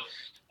 So,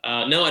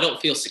 no, I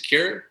don't feel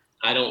secure.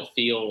 I don't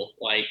feel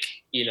like,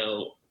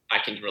 I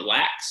can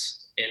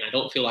relax, and I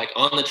don't feel like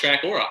on the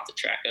track or off the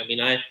track. I mean,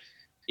 I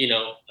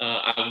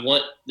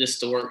want this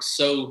to work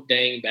so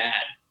dang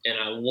bad. And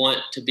I want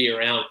to be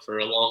around for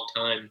a long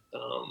time.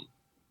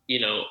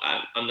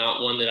 I'm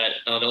not one that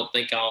I don't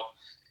think I'll,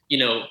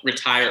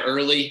 retire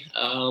early,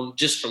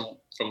 just from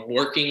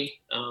working.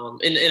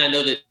 And I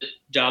know that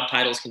job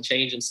titles can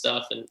change and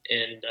stuff. And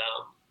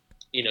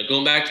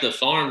going back to the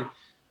farm,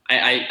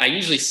 I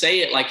usually say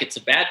it like it's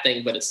a bad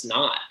thing, but it's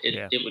not.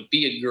 It would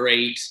be a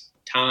great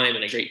time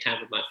and a great time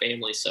with my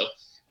family. So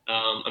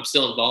I'm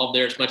still involved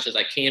there as much as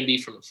I can be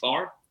from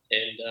afar.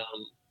 And,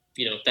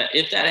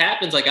 if that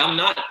happens, like, I'm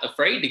not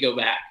afraid to go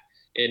back.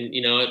 And,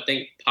 I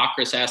think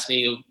Pockrass asked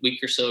me a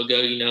week or so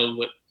ago,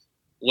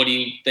 what do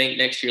you think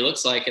next year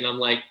looks like? And I'm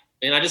like,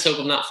 man, I just hope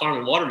I'm not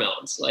farming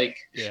watermelons. Like,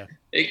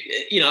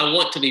 I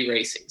want to be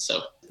racing.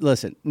 So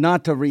listen,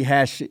 not to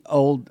rehash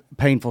old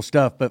painful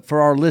stuff, but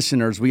for our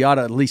listeners, we ought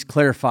to at least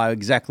clarify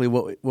exactly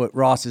what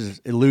Ross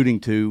is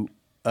alluding to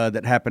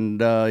that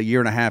happened a year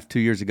and a half, 2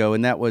 years ago.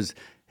 And that was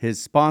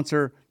his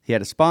sponsor. He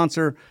had a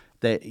sponsor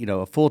that,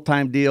 a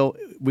full-time deal.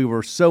 We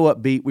were so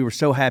upbeat. We were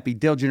so happy.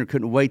 Dale Jr.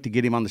 couldn't wait to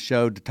get him on the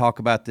show to talk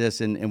about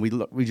this, and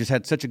we just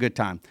had such a good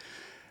time.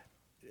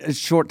 A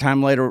short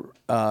time later,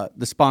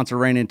 the sponsor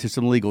ran into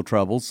some legal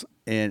troubles,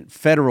 and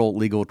federal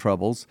legal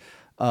troubles.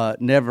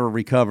 Never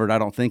recovered, I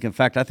don't think. In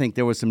fact, I think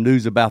there was some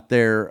news about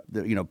their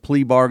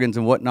plea bargains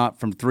and whatnot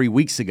from 3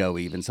 weeks ago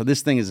even. So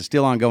this thing is a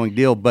still ongoing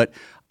deal, but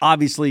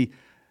obviously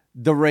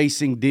the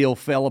racing deal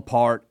fell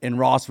apart, and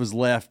Ross was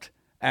left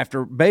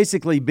after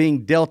basically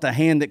being dealt a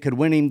hand that could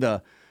win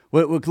him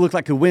what looked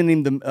like could win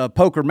him the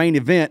poker main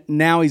event.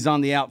 Now he's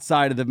on the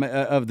outside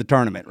of the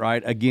tournament,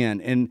 right?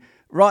 Again. And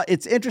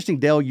it's interesting,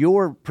 Dale,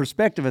 your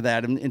perspective of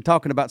that and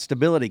talking about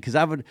stability. Because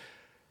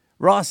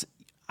Ross,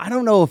 I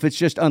don't know if it's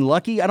just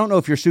unlucky. I don't know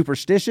if you're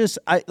superstitious.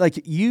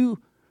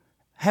 You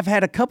have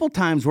had a couple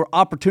times where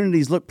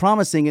opportunities look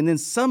promising, and then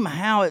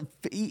somehow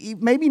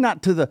maybe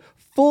not to the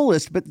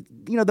fullest, but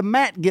the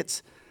mat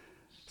gets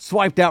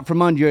swiped out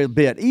from under you a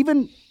bit.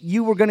 Even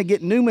you were going to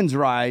get Newman's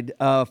ride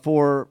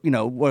for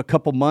a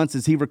couple months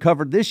as he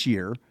recovered this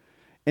year,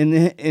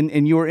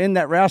 and you were in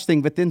that Roush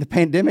thing. But then the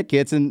pandemic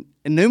hits, and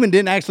Newman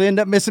didn't actually end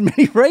up missing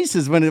many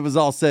races when it was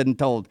all said and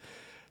told.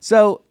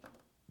 So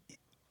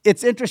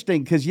it's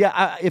interesting because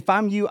if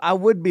I'm you, I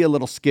would be a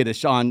little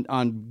skittish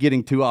on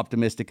getting too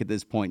optimistic at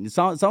this point. It's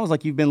almost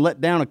like you've been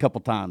let down a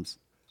couple times.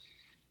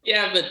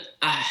 Yeah, but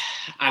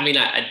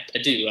I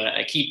do.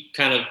 I keep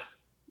kind of.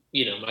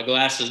 My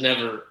glass is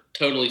never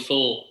totally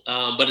full,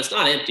 but it's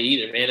not empty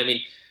either, man. I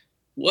mean,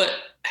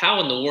 how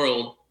in the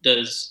world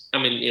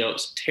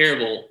it's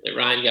terrible that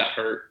Ryan got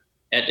hurt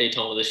at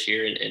Daytona this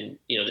year. And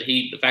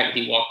the fact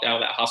that he walked out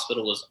of that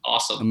hospital was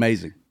awesome.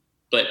 Amazing.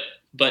 But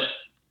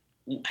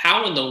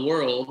how in the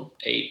world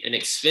an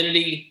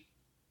Xfinity,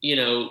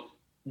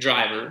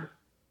 driver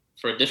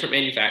for a different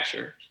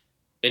manufacturer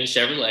in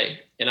Chevrolet,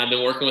 and I've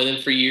been working with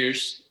him for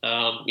years,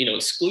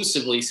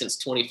 exclusively since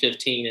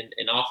 2015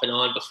 and off and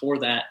on before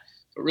that,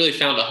 but really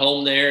found a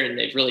home there, and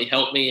they've really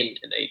helped me.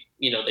 And they,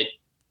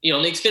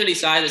 on the Xfinity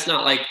side, it's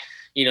not like,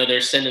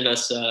 they're sending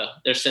us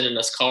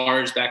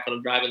cars back when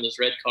I'm driving those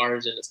red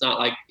cars, and it's not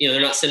like,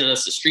 they're not sending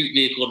us a street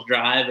vehicle to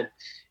drive,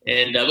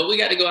 but we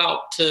got to go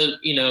out to,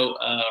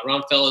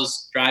 Ron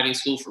Fella's driving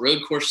school for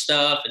road course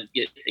stuff and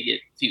get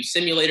a few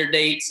simulator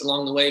dates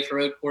along the way for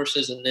road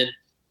courses. And then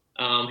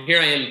here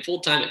I am full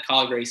time at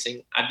College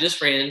Racing. I've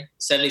just ran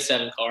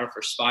 77 car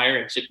for Spire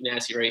and Chip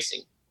Ganassi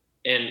Racing,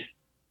 and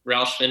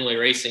Roush Fenway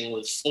Racing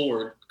with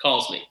Ford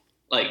calls me,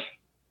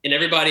 and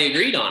everybody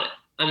agreed on it.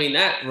 I mean,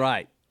 that's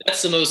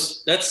the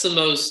most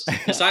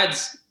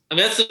besides,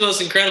 that's the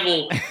most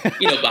incredible,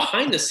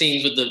 behind the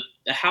scenes with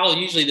how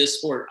usually this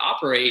sport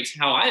operates,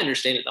 how I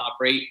understand it to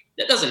operate.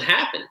 That doesn't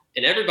happen.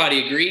 And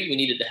everybody agreed we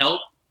needed to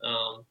help.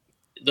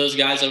 Those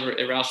guys over at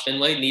Roush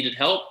Fenway needed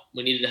help.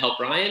 We needed to help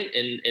Ryan,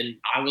 and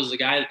I was the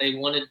guy that they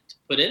wanted to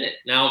put in it.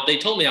 Now, if they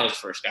told me I was the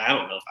first guy, I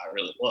don't know if I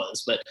really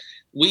was, but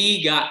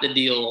we got the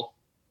deal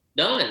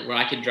done where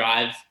I could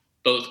drive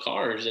both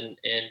cars and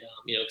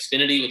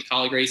Xfinity with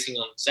College Racing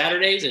on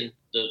Saturdays and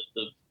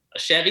a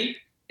Chevy,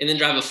 and then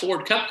drive a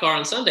Ford Cup car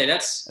on Sunday.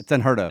 That's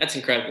unheard of. That's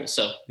incredible.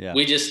 So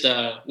we just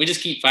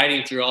keep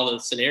fighting through all the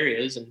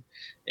scenarios, and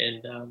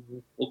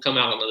we'll come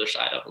out on the other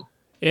side of them.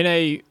 In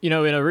a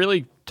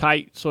really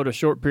tight sort of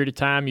short period of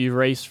time, you've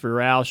raced for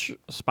Roush,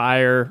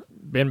 Spire,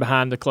 been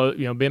behind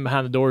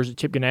the doors at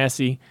Chip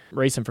Ganassi,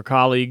 racing for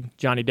colleague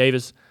Johnny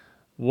Davis.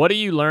 What are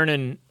you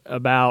learning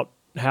about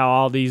how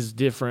all these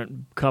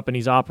different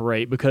companies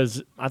operate?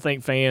 Because I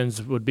think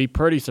fans would be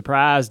pretty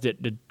surprised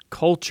at the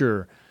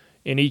culture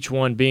in each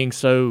one being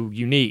so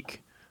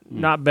unique.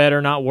 Not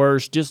better, not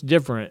worse, just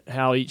different,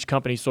 how each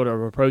company sort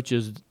of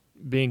approaches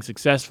being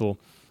successful.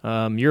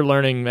 You're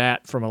learning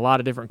that from a lot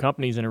of different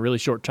companies in a really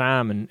short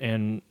time,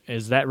 and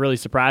has that really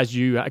surprised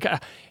you?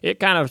 It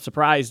kind of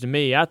surprised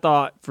me. I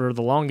thought for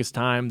the longest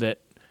time that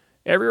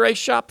every race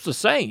shop's the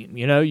same.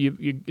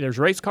 There's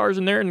race cars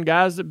in there and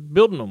guys that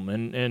building them,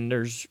 and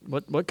there's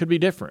what could be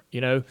different,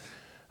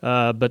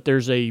 but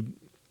there's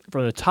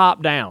from the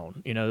top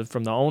down,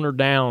 from the owner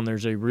down,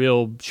 there's a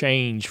real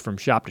change from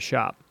shop to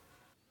shop.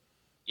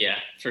 Yeah,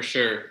 for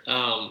sure.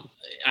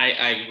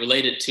 I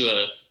relate it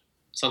to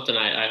something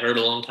I heard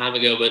a long time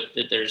ago, but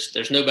that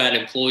there's no bad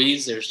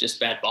employees, there's just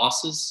bad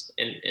bosses,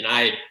 and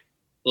I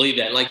believe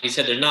that. And like you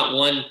said, there's not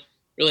one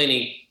really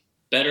any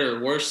better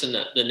or worse than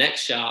the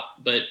next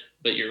shop, but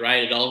you're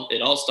right.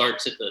 It all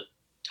starts at the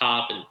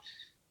top, and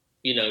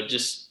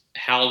just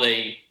how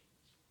they,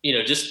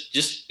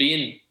 just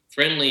being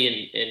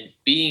friendly and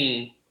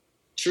being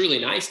truly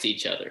nice to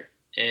each other.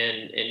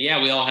 And yeah,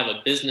 we all have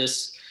a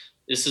business.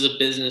 This is a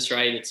business,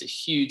 right? It's a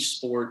huge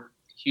sport,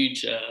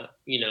 huge,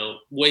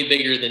 way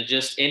bigger than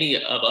just any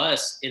of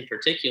us in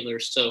particular.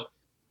 So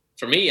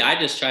for me, I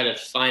just try to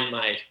find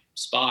my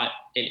spot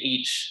in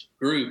each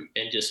group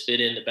and just fit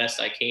in the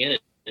best I can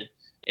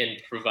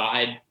and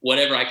provide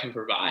whatever I can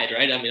provide,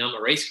 right? I mean, I'm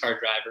a race car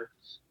driver,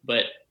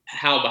 but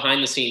how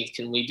behind the scenes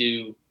can we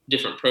do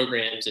different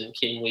programs, and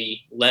can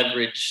we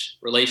leverage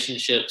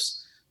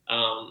relationships,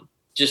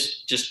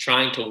 just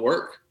trying to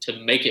work to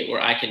make it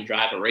where I can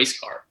drive a race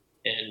car,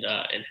 and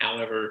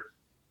however,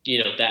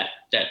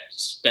 that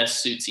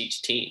best suits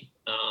each team.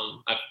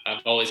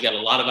 I've always got a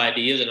lot of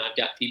ideas, and I've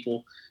got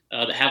people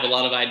that have a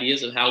lot of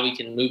ideas of how we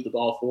can move the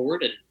ball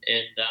forward,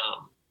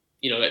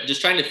 and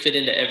just trying to fit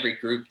into every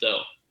group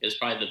though is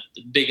probably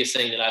the biggest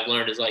thing that I've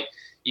learned is I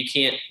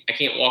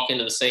can't walk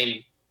into the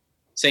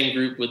same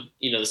group with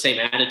the same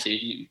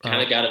attitude. You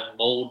kind of got to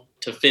mold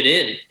to fit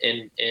in,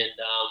 and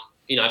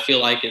I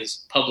feel like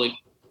as public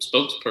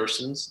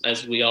spokespersons,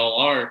 as we all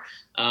are,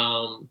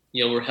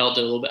 we're held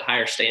to a little bit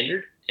higher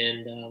standard,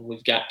 and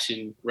we've got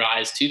to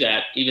rise to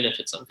that, even if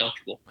it's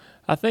uncomfortable.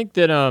 I think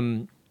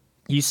that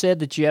you said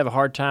that you have a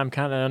hard time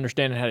kind of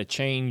understanding how to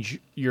change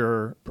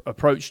your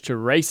approach to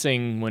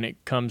racing when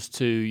it comes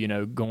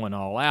to going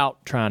all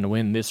out, trying to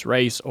win this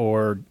race,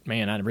 or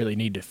man, I really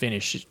need to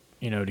finish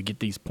to get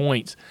these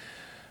points.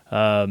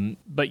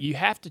 But you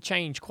have to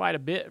change quite a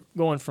bit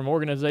going from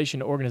organization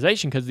to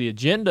organization because the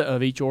agenda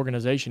of each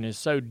organization is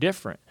so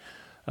different.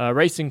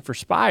 Racing for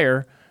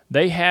Spire,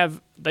 they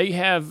have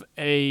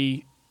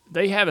a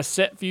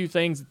set few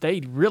things that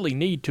they really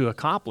need to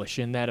accomplish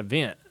in that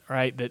event,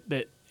 right?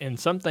 That and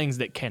some things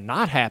that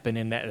cannot happen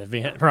in that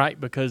event, right?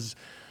 Because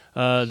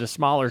the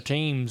smaller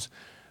teams,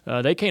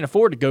 they can't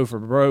afford to go for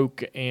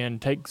broke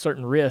and take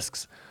certain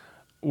risks.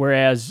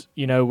 Whereas,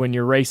 when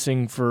you're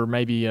racing for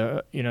maybe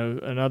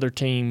another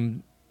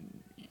team,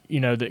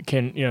 that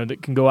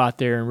can go out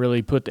there and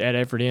really put that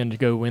effort in to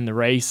go win the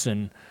race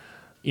and,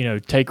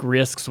 take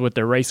risks with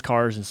their race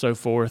cars and so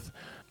forth,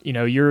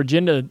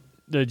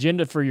 the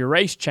agenda for your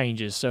race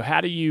changes. So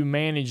how do you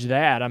manage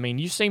that? I mean,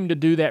 you seem to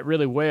do that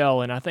really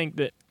well, and I think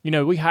that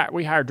we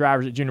hire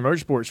drivers at Junior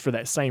Motorsports for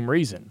that same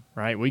reason,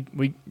 right?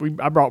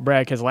 I brought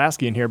Brad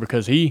Keselowski in here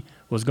because he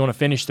was going to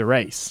finish the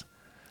race.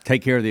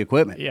 Take care of the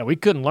equipment. Yeah, we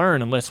couldn't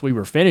learn unless we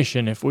were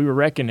finishing. If we were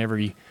wrecking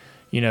every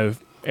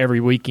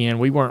weekend,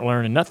 we weren't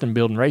learning nothing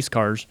building race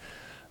cars.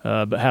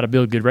 but how to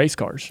build good race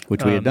cars.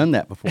 Which we had done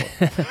that before.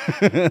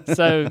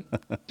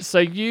 So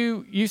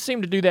you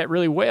seem to do that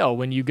really well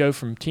when you go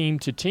from team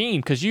to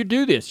team, because you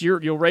do this.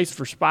 You'll race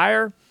for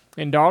Spire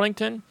in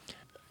Darlington.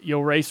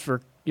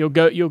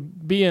 You'll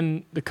be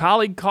in the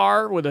colleague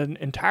car with an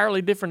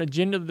entirely different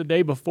agenda the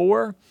day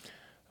before.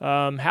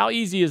 How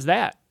easy is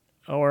that,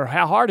 or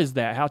how hard is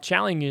that? How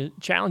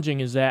challenging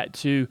is that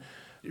to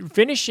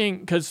finishing?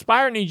 Because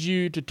Spire needs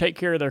you to take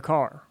care of their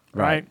car,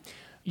 right?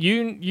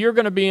 You're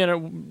going to be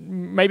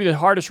in maybe the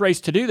hardest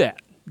race to do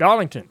that,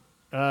 Darlington.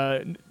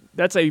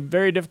 That's a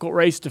very difficult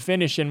race to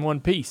finish in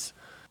one piece.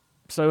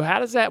 So how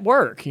does that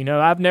work?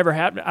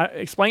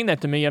 Explain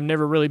that to me. I've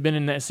never really been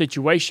in that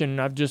situation.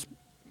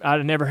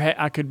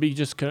 I could be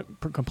just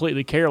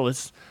completely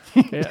careless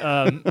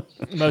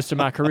most of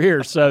my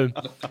career. So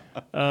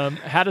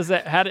how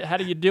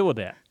do you deal with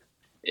that?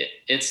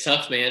 It's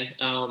tough, man.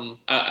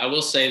 I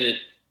will say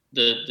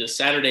that the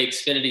Saturday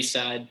Xfinity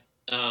side,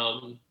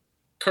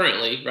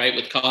 currently, right,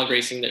 with Colleague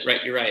Racing,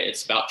 you're right.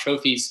 It's about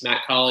trophies.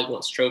 Matt Colleague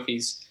wants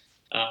trophies.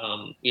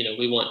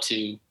 We want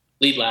to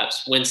lead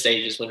laps, win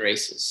stages, win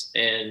races,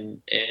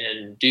 and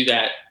do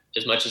that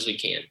as much as we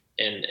can.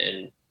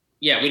 And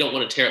yeah, we don't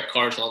want to tear up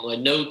cars along the way.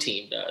 No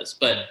team does,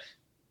 but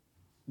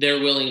they're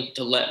willing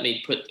to let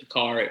me put the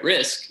car at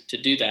risk to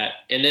do that.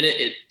 And then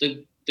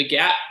the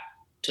gap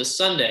to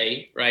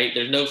Sunday, right?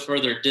 There's no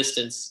further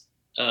distance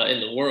in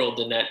the world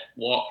than that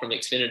walk from the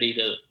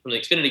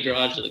Xfinity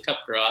garage to the Cup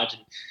garage.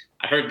 And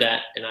I heard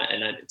that, and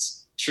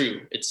it's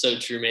true. It's so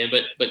true, man.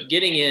 But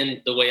getting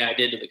in the way I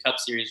did to the Cup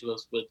Series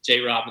was with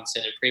Jay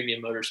Robinson and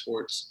Premium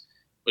Motorsports,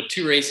 with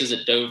 2 races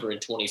at Dover in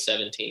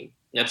 2017.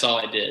 And that's all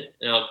I did.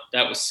 Now,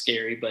 that was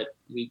scary, but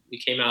we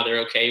came out there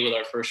okay with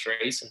our first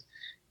race. And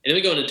then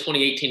we go into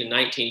 2018 and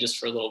 19, just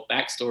for a little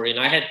backstory. And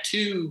I had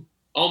 2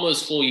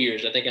 almost full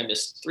years. I think I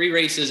missed 3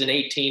 races in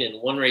 18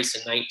 and 1 race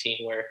in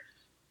 19, where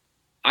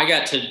I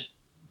got to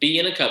be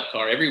in a Cup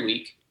car every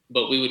week,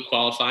 but we would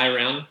qualify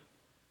around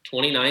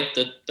 29th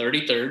to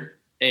 33rd.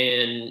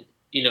 And,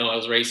 I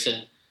was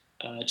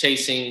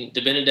chasing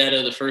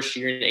DiBenedetto the first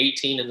year in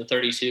 18 in the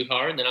 32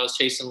 car. And then I was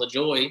chasing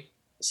LaJoie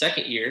the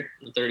second year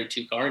in the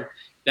 32 car. And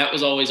that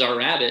was always our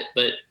rabbit.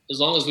 But as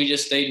long as we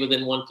just stayed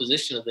within one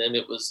position of them,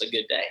 it was a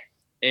good day.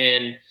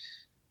 And,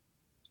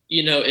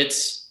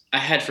 I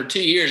had for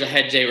 2 years, I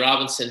had Jay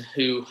Robinson,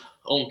 who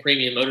owned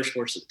Premium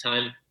Motorsports at the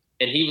time.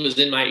 And he was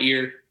in my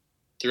ear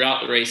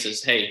throughout the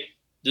races. Hey,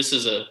 this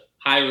is a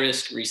high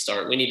risk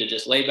restart. We need to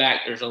just lay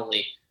back. There's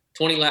only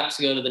 20 laps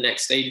to go to the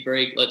next stage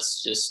break. We're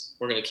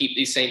going to keep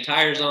these same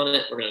tires on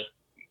it. We're going to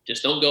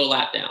just don't go a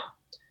lap down.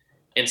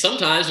 And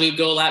sometimes we'd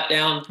go a lap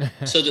down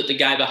so that the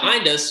guy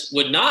behind us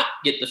would not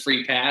get the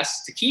free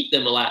pass to keep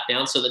them a lap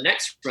down. So the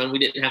next run, we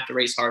didn't have to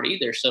race hard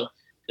either. So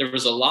there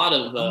was a lot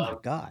of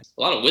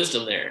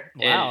wisdom there.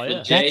 Wow, and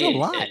yeah. That's a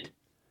lot.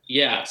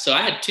 Yeah. So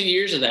I had 2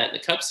 years of that in the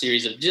Cup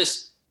Series of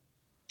just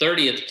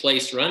 30th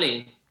place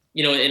running,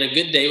 and a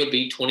good day would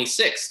be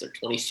 26th or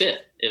 25th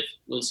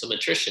with some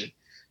attrition.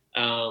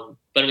 But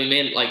I mean,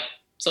 man, like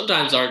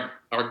sometimes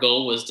our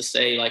goal was to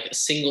say like a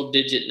single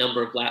digit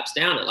number of laps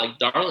down at like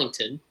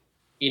Darlington.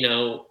 You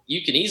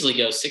can easily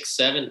go 6,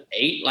 7,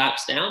 8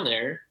 laps down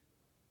there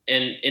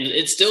and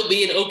it'd still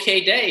be an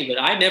okay day,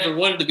 but I never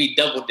wanted to be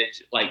double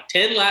digit, like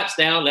 10 laps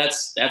down.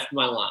 That's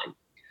my line.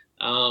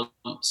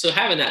 So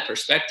having that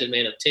perspective,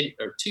 man, of 10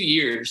 or 2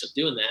 years of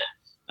doing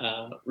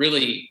that,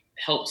 really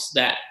helps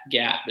that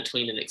gap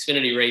between an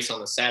Xfinity race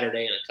on a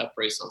Saturday and a Cup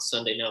race on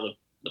Sunday. Now,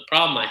 the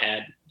problem I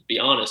had, to be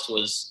honest,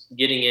 was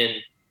getting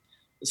in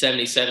the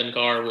 77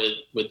 car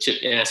with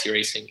Chip Ganassi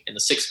Racing and the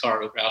 6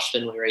 car with Roush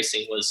Fenway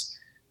Racing was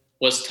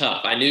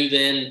tough. I knew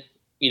then,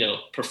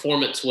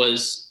 performance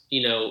was,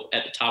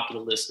 at the top of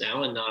the list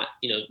now, and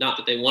not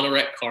that they want to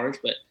wreck cars,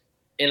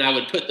 and I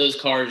would put those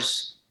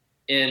cars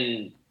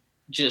in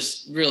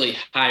just really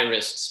high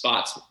risk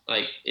spots.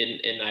 Like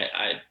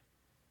I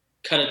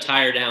cut a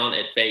tire down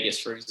at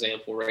Vegas, for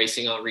example,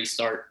 racing on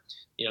restart.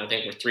 I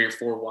think we're 3 or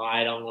 4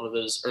 wide on one of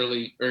those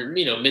early or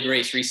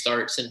mid-race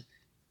restarts,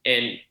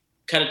 and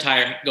cut a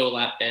tire, go a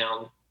lap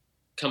down,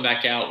 come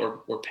back out.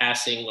 We're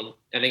passing when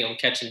I think I'm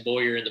catching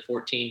Boyer in the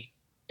 14,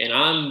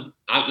 and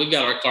we've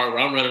got our car where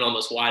I'm running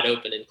almost wide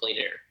open in clean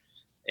air,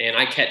 and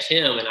I catch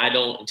him, and I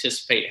don't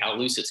anticipate how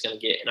loose it's going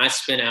to get, and I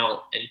spin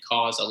out and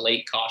cause a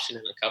late caution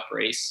in the Cup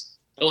race.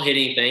 Don't hit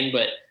anything,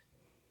 but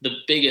the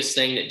biggest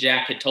thing that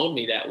Jack had told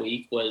me that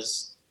week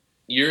was,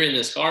 you're in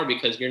this car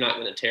because you're not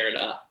going to tear it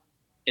up.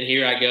 And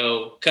here I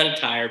go, cut a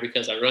tire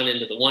because I run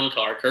into the 1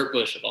 car, Kurt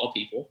Busch of all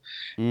people,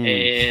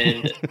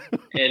 and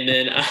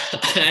then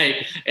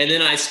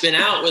I spin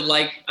out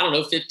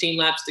with 15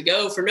 laps to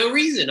go for no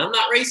reason. I'm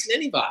not racing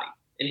anybody,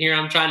 and here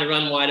I'm trying to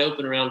run wide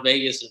open around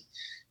Vegas,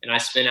 and I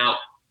spin out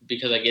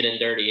because I get in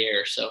dirty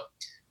air. So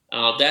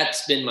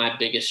that's been my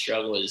biggest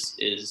struggle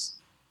is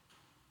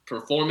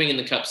performing in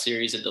the Cup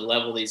Series at the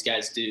level these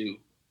guys do,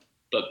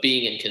 but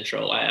being in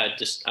control. I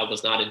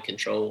was not in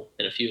control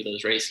in a few of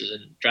those races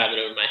and driving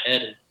over my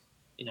head,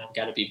 and I've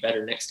got to be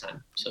better next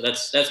time. So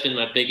that's been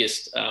my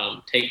biggest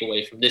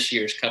takeaway from this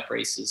year's Cup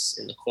races,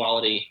 in the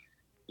quality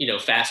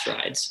fast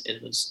rides,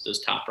 and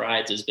those top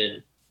rides has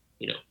been,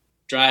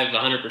 drive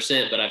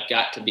 100%, but I've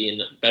got to be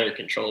in better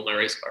control of my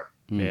race car.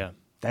 Yeah.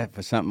 That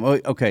was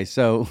something. Okay,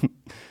 so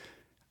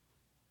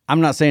I'm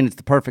not saying it's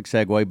the perfect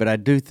segue, but I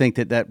do think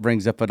that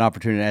brings up an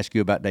opportunity to ask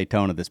you about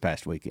Daytona this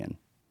past weekend.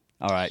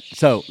 All right,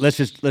 so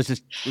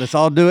let's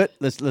all do it.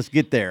 Let's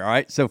get there. All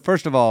right. So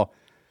first of all,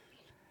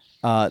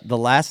 the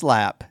last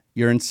lap,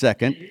 you're in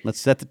second. Let's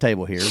set the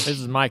table here. This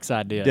is Mike's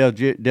idea.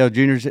 Dale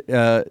Jr.'s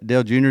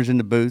in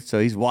the booth, so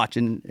he's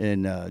watching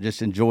and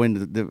just enjoying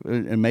the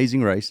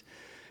amazing race.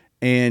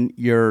 And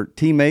your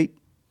teammate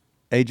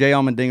AJ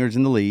Allmendinger's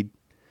in the lead.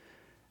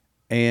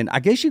 And I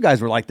guess you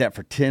guys were like that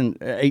for 10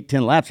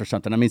 laps or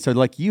something. I mean, so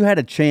like you had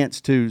a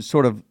chance to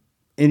sort of,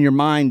 in your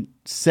mind,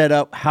 set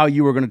up how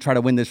you were going to try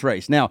to win this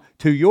race. Now,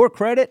 to your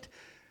credit,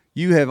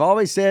 you have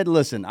always said,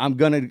 listen,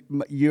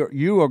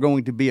 you are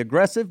going to be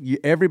aggressive.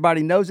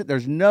 Everybody knows it.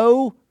 There's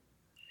no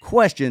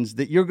questions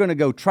that you're going to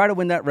go try to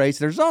win that race.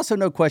 There's also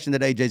no question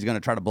that AJ's going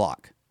to try to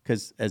block,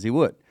 because as he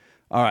would.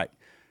 All right.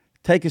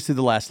 Take us through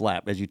the last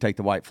lap as you take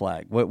the white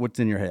flag. What's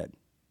in your head?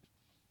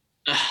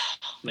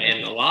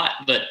 Man, a lot.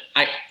 But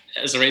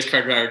as a race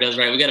car driver does,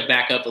 right, we got to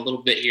back up a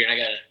little bit here.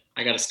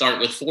 I got to start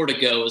with 4 to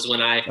go is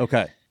when I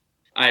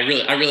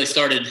really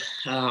started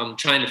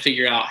trying to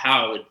figure out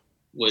how I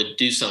would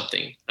do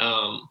something.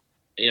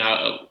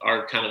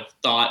 Our kind of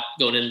thought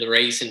going into the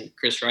race, and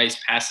Chris Rice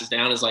passes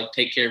down, is like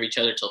take care of each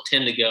other till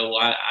 10 to go.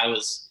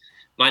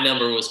 My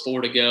number was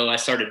 4 to go. I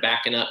started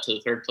backing up to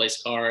the third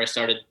place car. I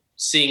started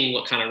seeing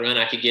what kind of run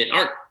I could get.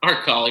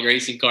 Our colleague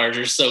racing cars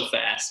are so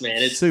fast,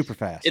 man. It's super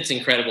fast. It's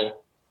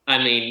incredible. I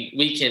mean,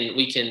 we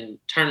can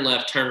turn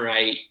left, turn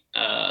right,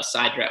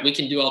 side drive. We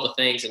can do all the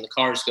things, and the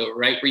cars go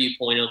right where you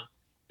point them.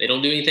 They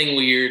don't do anything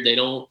weird.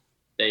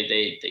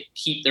 They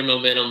keep their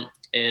momentum.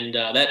 And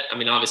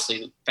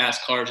obviously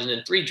fast cars, and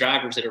then 3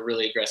 drivers that are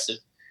really aggressive,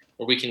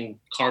 where we can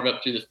carve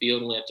up through the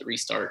field and we have to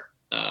restart,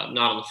 not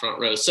on the front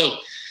row. So,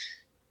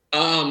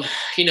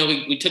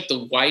 we took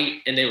the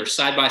white, and they were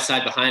side by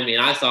side behind me,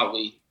 and I thought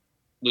we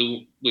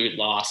had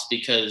lost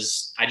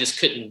because I just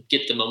couldn't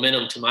get the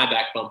momentum to my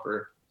back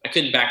bumper. I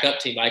couldn't back up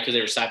to anybody because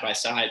they were side by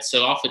side.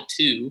 So off of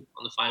 2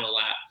 on the final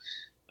lap,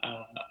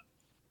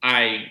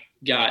 I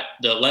got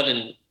the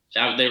 11.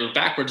 They were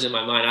backwards in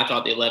my mind. I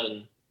thought the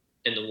 11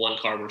 and the 1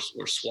 car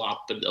were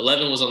swapped, but the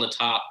 11 was on the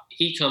top.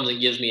 He comes and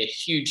gives me a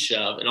huge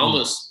shove and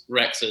almost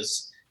wrecks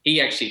us.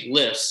 He actually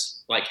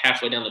lifts like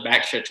halfway down the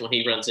backstretch when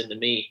he runs into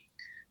me.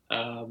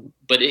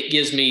 But it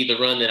gives me the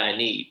run that I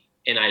need,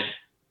 and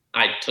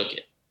I took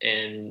it.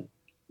 And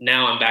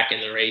now I'm back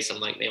in the race. I'm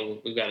like, man,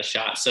 we've got a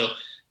shot. So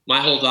my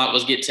whole thought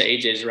was get to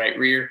AJ's right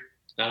rear.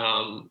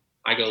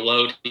 I go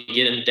low to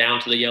get him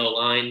down to the yellow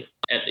line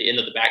at the end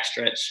of the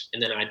backstretch,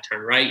 and then I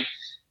turn right,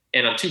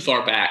 and I'm too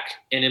far back.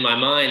 And in my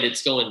mind,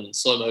 it's going in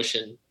slow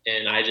motion,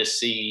 and I just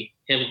see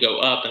him go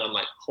up, and I'm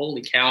like,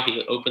 holy cow,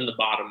 he opened the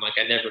bottom like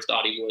I never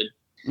thought he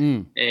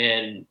would.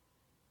 And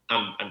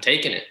I'm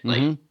taking it.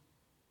 Like,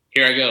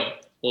 here I go.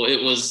 Well,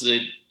 it was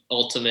the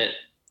ultimate.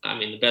 I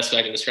mean, the best way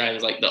I can describe it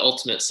is like the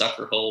ultimate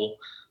sucker hole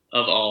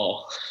of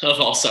all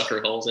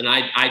sucker holes. And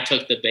I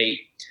took the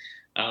bait.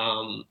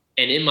 And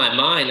in my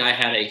mind, I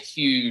had a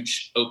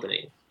huge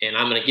opening, and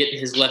I'm going to get in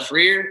his left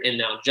rear. And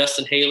now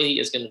Justin Haley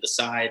is going to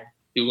decide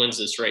who wins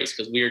this race,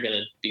 because we are going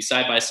to be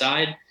side by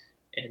side.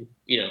 And,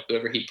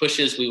 whoever he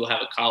pushes, we will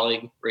have a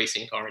colleague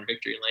racing car in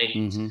victory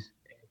lane.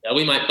 And,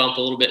 we might bump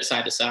a little bit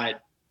side to side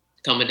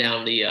coming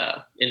down the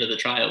end of the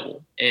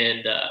tri-oval.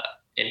 And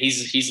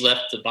he's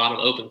left the bottom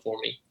open for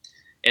me.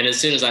 And as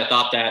soon as I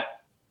thought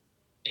that,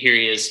 here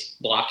he is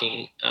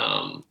blocking.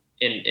 And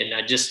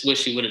I just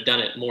wish he would have done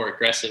it more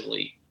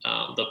aggressively.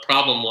 The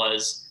problem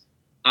was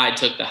I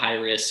took the high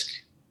risk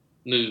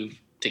move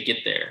to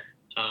get there.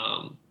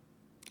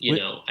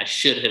 I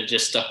should have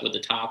just stuck with the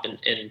top.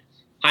 And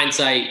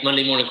hindsight,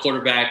 Monday morning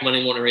quarterback,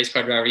 Monday morning race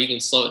car driver, you can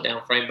slow it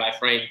down frame by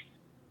frame.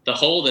 The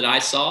hole that I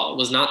saw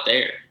was not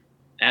there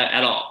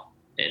at all.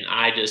 And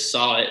I just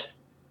saw it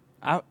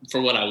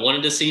for what I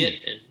wanted to see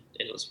it, and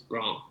it was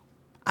wrong.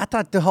 I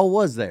thought the hole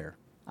was there.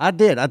 I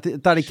did. I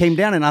thought he came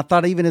down, and I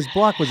thought even his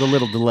block was a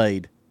little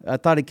delayed. I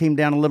thought he came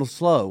down a little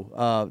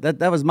slow.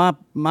 That was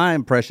my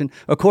impression.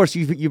 Of course,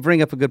 you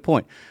bring up a good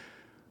point.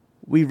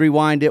 We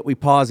rewind it, we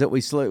pause it,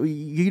 we slow.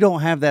 You don't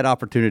have that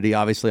opportunity,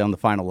 obviously, on the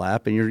final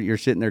lap, and you're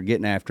sitting there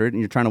getting after it,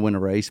 and you're trying to win a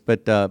race.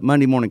 But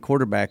Monday morning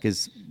quarterback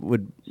is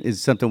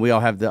something we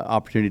all have the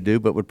opportunity to do,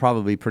 but would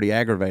probably be pretty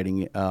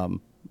aggravating,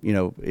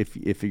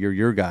 if you're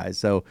your guys.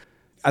 So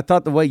I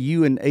thought the way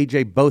you and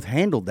AJ both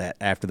handled that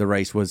after the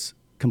race was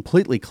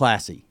completely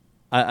classy.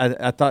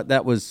 I thought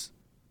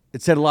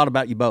it said a lot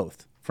about you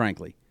both,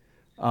 frankly.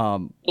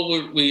 Well,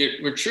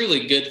 we're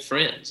truly good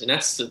friends, and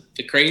that's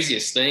the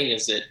craziest thing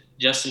is that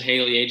Justin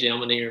Haley, AJ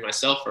Allmendinger, and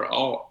myself are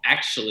all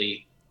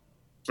actually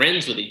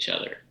friends with each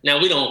other. Now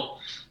we don't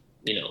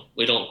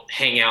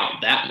hang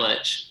out that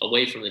much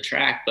away from the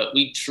track, but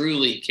we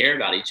truly care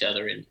about each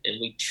other, and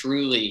we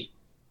truly,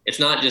 it's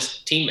not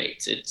just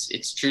teammates,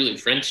 it's truly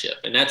friendship.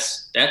 And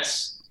that's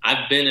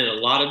I've been in a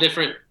lot of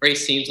different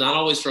race teams, not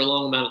always for a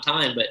long amount of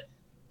time, but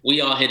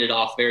we all hit it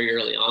off very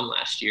early on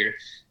last year.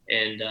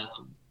 And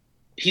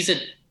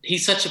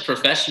he's such a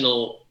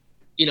professional.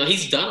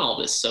 He's done all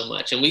this so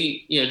much. And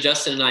we,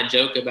 Justin and I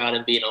joke about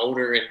him being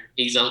older, and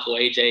he's Uncle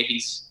AJ.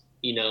 He's,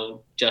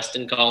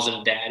 Justin calls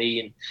him daddy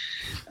and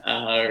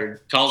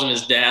or calls him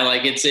his dad.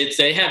 Like it's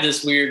they have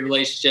this weird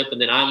relationship, and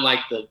then I'm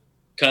like the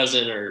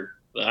cousin, or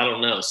I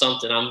don't know,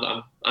 something.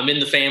 I'm in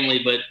the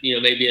family, but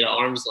maybe at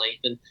arm's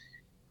length,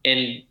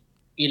 and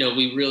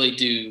we really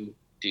do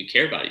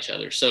care about each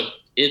other. So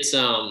it's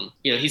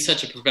he's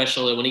such a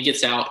professional that when he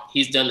gets out,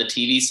 he's done the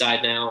TV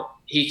side now.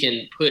 He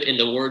can put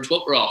into words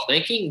what we're all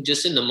thinking.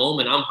 Just in the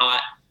moment, I'm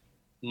hot.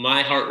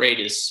 My heart rate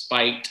is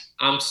spiked.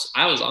 I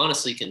was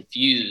honestly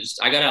confused.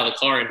 I got out of the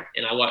car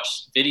and I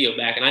watched video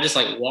back, and I just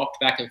like walked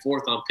back and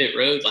forth on pit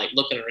road, like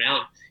looking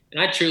around.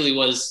 And I truly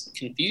was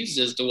confused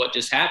as to what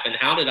just happened.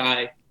 How did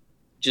I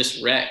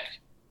just wreck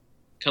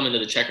coming to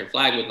the checkered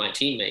flag with my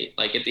teammate?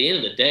 Like at the end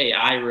of the day,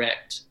 I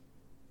wrecked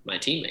my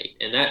teammate,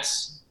 and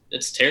that's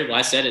terrible.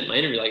 I said it in my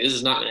interview, like, this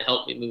is not going to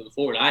help me moving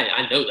forward.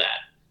 I know that.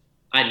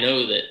 I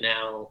know that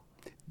now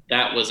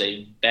that was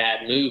a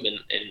bad move, and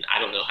I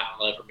don't know how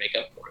I'll ever make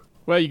up for it.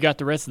 Well, you got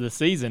the rest of the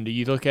season. Do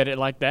you look at it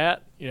like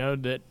that? I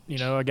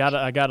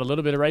got a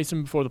little bit of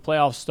racing before the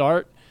playoffs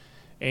start,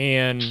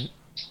 and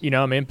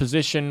I'm in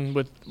position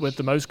with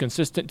the most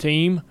consistent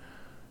team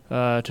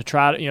to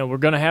try to. We're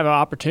going to have an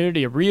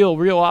opportunity, a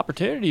real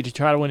opportunity to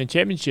try to win a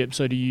championship.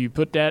 So do you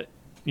put that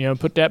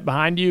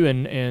behind you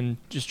and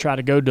just try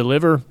to go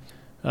deliver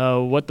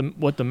what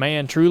the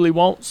man truly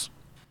wants?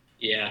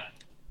 Yeah,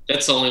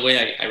 that's the only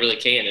way I really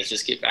can, is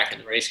just get back in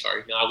the race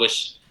car. I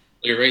wish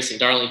we were racing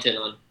Darlington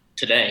on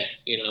today.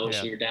 I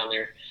wish we were down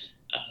there.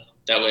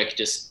 That way I could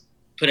just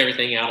put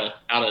everything out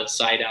of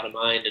sight, out of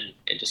mind,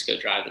 and just go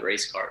drive the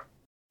race car.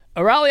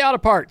 O'Reilly Auto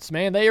Parts,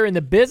 man, they are in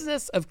the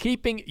business of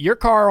keeping your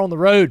car on the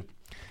road.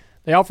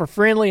 They offer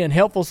friendly and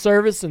helpful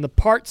service and the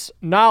parts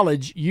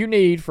knowledge you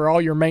need for all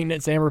your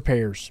maintenance and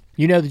repairs.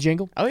 You know the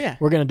jingle? Oh, yeah.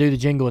 We're going to do the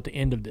jingle at the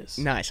end of this.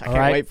 Nice. I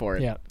can't wait for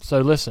it. Yeah. So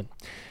listen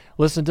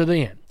to the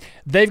end.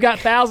 They've got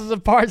thousands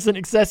of parts and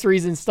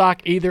accessories in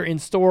stock, either in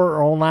store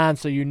or online,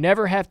 so you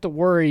never have to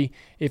worry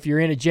if you're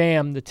in a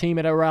jam. The team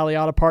at O'Reilly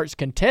Auto Parts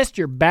can test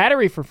your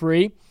battery for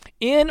free,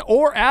 in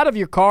or out of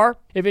your car.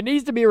 If it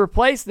needs to be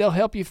replaced, they'll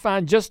help you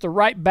find just the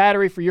right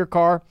battery for your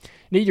car.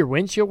 Need your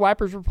windshield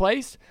wipers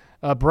replaced,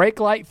 a brake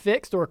light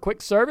fixed, or a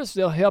quick service?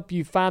 They'll help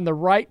you find the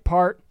right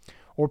part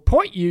or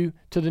point you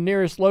to the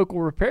nearest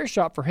local repair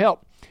shop for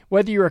help.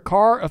 Whether you're a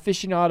car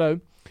aficionado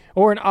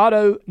or an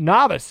auto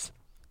novice,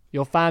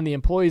 you'll find the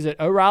employees at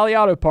O'Reilly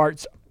Auto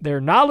Parts.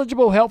 They're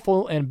knowledgeable,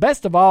 helpful, and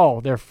best of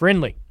all, they're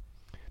friendly.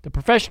 The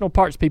professional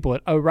parts people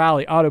at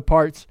O'Reilly Auto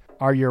Parts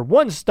are your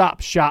one-stop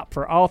shop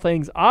for all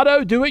things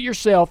auto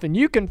do-it-yourself, and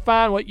you can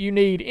find what you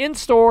need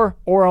in-store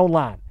or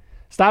online.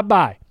 Stop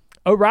by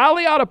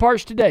O'Reilly Auto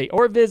Parts today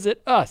or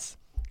visit us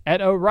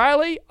at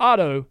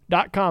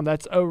O'ReillyAuto.com.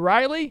 That's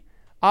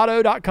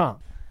O'ReillyAuto.com.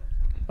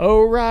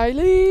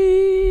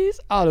 O'Reilly's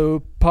Auto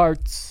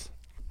Parts.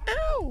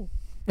 Ow!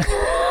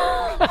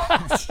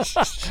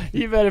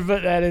 You better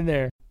put that in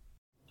there.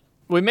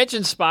 We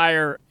mentioned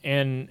Spire,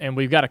 and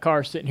we've got a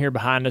car sitting here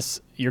behind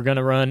us. You're going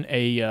to run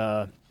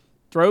a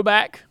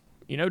throwback.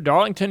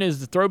 Darlington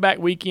is the throwback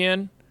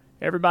weekend.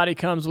 Everybody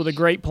comes with a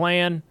great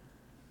plan,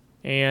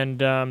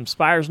 and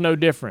Spire's no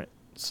different.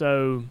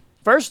 So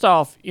first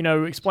off,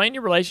 explain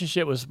your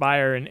relationship with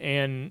Spire,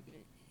 and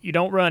you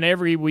don't run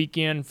every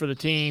weekend for the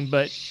team,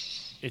 but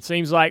it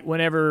seems like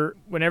whenever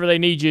they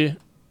need you,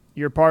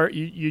 you're part.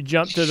 You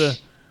jump to the.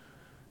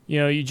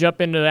 You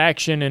jump into the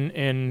action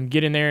and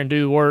get in there and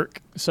do the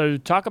work. So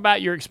talk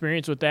about your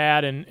experience with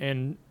that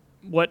and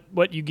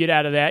what you get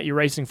out of that. You're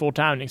racing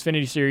full-time in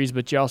Xfinity Series,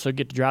 but you also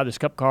get to drive this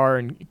Cup car.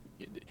 And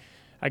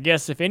I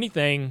guess, if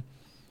anything,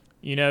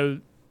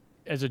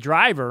 as a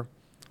driver,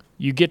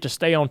 you get to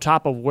stay on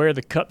top of where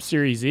the Cup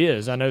Series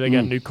is. I know they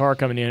got a new car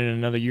coming in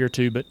another year or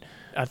two, but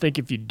I think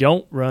if you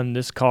don't run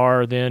this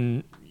car,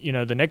 then,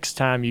 the next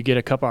time you get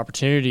a Cup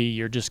opportunity,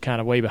 you're just kind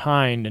of way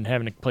behind and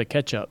having to play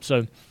catch-up.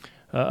 So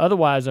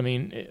otherwise,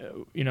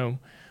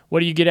 what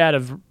do you get out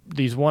of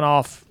these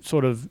one-off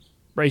sort of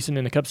racing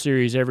in the Cup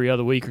Series every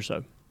other week or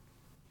so?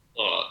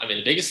 Well,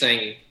 the biggest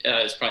thing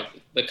is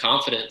probably the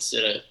confidence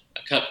that a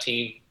Cup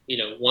team,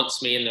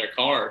 wants me in their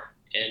car,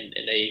 and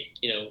they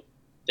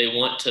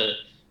want to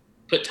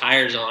put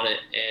tires on it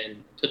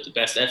and put the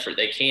best effort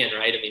they can,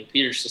 right?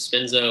 Peter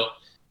Suspenzo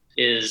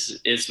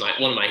is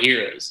one of my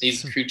heroes.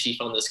 He's the crew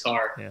chief on this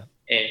car. Yeah.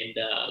 And,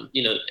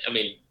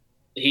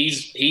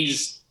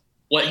 he's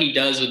what he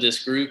does with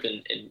this group,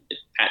 and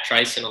Pat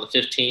Tryson on the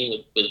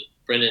 15 with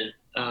Brennan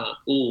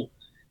Poole,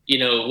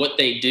 what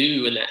they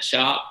do in that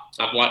shop.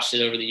 I've watched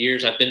it over the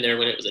years. I've been there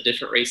when it was a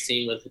different race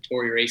team with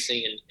Hattori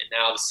Racing, and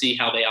now to see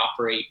how they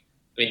operate.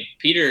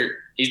 Peter,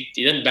 he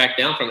doesn't back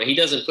down from it. He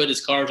doesn't put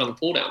his cars on the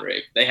pull-down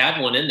rig. They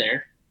have one in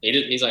there.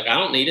 He's like, I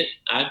don't need it.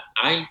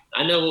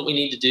 I know what we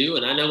need to do,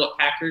 and I know what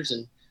packers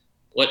and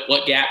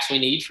what gaps we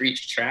need for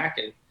each track,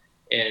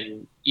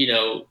 and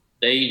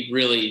they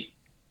really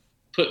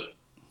put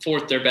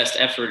forth their best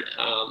effort,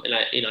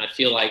 and I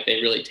feel like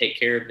they really take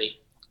care of me.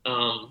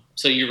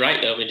 So you're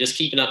right, though. I mean, just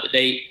keeping up to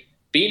date,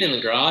 being in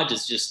the garage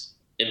is just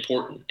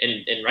important.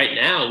 And right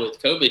now with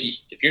COVID,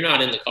 if you're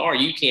not in the car,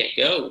 you can't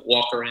go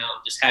walk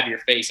around, just have your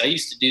face. I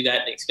used to do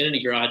that in the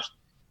Xfinity garage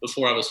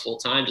before I was full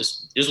time.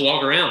 Just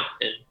walk around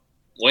and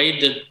wave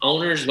to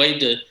owners,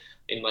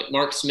 and like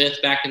Mark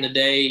Smith back in the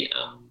day,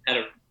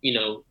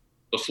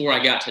 before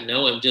I got to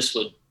know him, just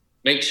would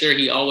make sure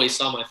he always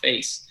saw my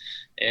face.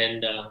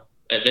 And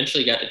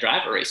eventually got to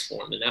drive a race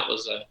for him, and that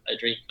was a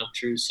dream come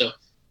true. So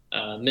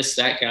miss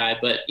that guy,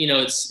 but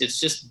it's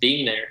just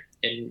being there.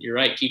 And you're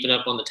right, keeping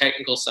up on the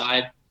technical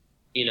side,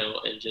 and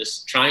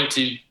just trying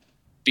to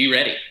be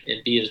ready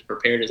and be as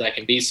prepared as I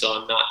can be, so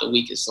I'm not the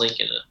weakest link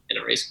in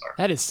a race car.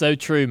 That is so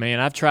true, man.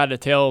 I've tried to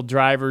tell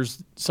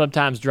drivers,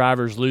 sometimes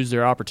drivers lose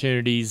their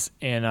opportunities,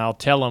 and I'll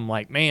tell them,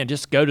 like, man,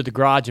 just go to the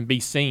garage and be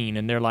seen.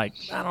 And they're like,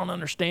 I don't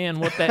understand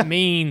what that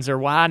means or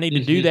why I need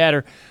to do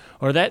that,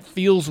 or that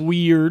feels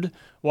weird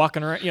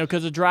walking around,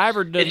 because a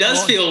driver doesn't. It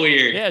does feel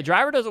weird. Yeah, a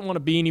driver doesn't want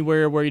to be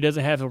anywhere where he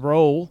doesn't have a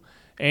role.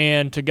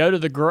 And to go to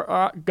the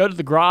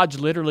garage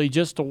literally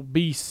just to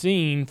be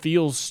seen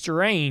feels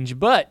strange.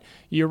 But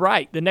you're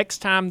right. The next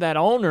time that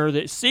owner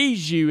that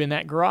sees you in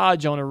that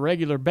garage on a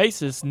regular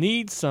basis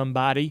needs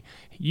somebody,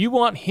 you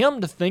want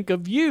him to think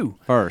of you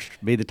first.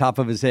 Be the top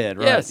of his head,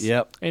 right? Yes.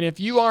 Yep. And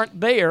if you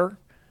aren't there,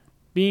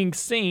 being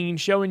seen,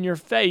 showing your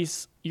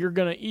face, you're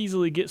going to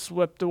easily get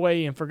swept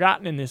away and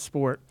forgotten in this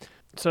sport.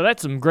 So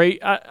that's some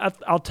great.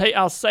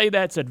 I'll say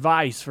that's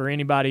advice for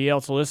anybody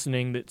else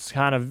listening that's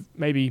kind of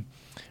maybe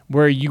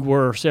where you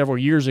were several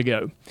years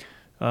ago,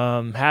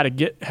 how to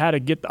get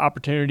the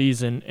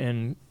opportunities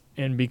and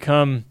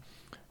become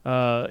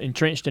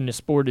entrenched in the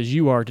sport as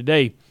you are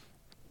today.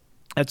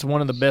 That's one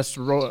of the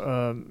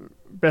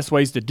best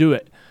ways to do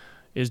it,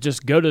 is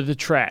just go to the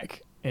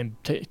track and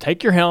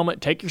take your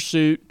helmet, take your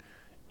suit,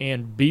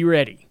 and be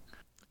ready.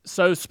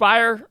 So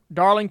Spire,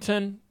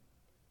 Darlington,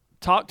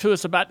 talk to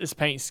us about this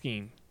paint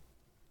scheme.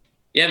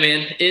 Yeah,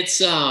 man,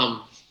 it's I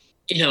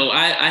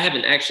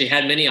haven't actually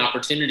had many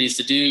opportunities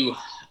to do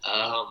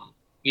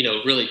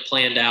really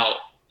planned out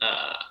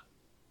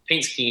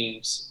paint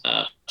schemes,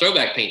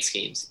 throwback paint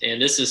schemes. And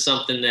this is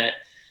something that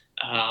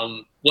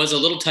was a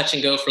little touch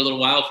and go for a little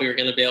while if we were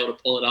going to be able to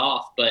pull it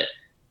off. But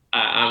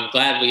I'm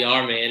glad we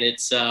are, man.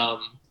 It's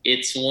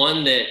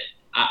one that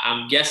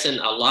I'm guessing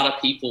a lot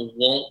of people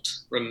won't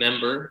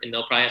remember, and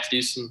they'll probably have to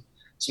do some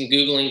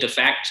Googling to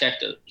fact check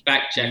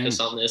us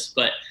on this.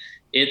 But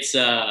it's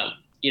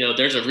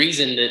there's a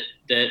reason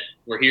that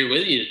we're here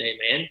with you today,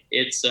 man.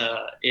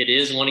 It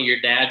is one of your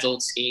dad's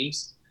old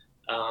schemes.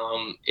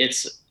 I'm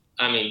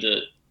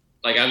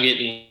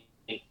getting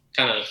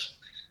kind of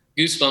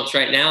goosebumps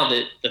right now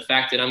that the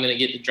fact that I'm going to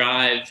get to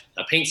drive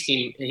a paint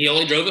scheme. He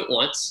only drove it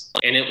once,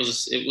 and it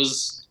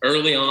was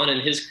early on in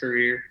his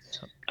career.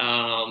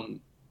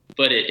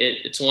 But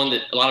it's one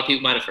that a lot of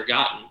people might have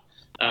forgotten.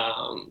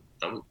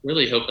 I'm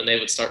really hoping they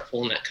would start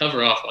pulling that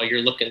cover off while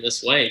you're looking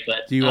this way.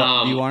 But do you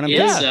want them?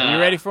 Yeah, you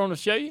ready for them to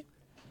show you?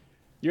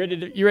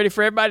 You ready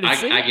for everybody to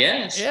see? I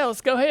guess. Yeah,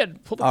 let's go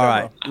ahead. Pull the All cover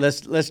right, off.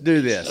 let's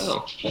do this.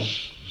 Oh.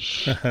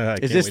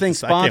 Is this thing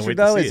sponsored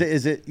though?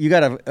 Is it? You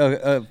got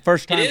a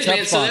first time? It is,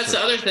 man. So that's the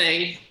other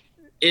thing.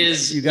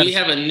 We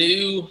have a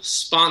new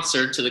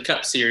sponsor to the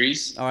Cup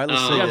Series. All right,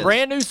 let's see. We got a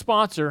brand new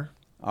sponsor.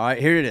 All right,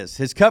 here it is.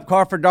 His Cup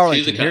car for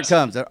Darlington. Here it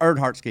comes. The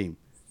Earnhardt scheme.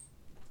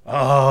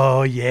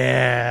 Oh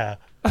yeah.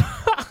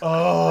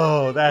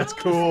 Oh, that's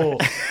cool.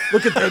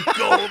 Look at the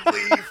gold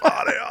leaf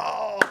on it.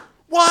 Oh,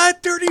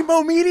 what? Dirty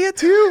Mo Media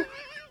too?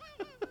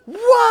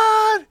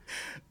 What?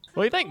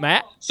 What do you think,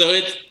 Matt? So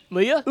it's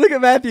Leah. Look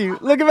at Matthew.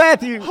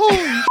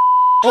 Holy.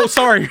 Oh,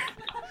 sorry.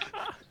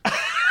 We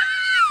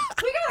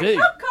got a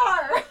cup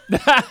car.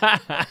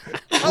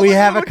 We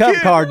have a cup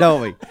car,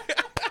 don't we?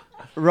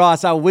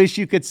 Ross, I wish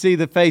you could see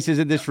the faces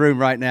in this room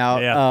right now.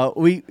 Yeah.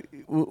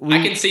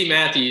 I can see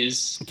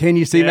Matthew's. Can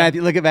you see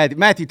Matthew? Look at Matthew.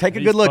 Matthew, take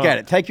a good look at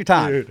it. Take your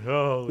time. Dude,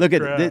 look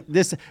at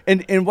this.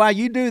 And while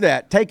you do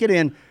that, take it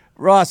in.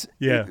 Ross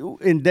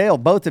and Dale,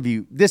 both of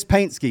you, this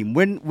paint scheme,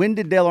 when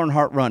did Dale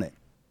Earnhardt run it?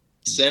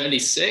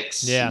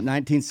 76. Yeah.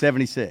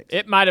 1976.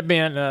 It might have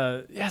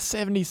been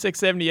 76,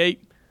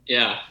 78.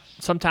 Yeah.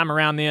 Sometime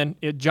around then.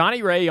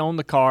 Johnny Ray owned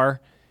the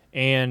car,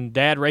 and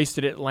Dad raced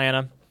it at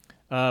Atlanta.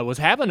 Was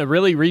having a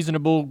really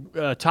reasonable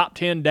top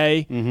 10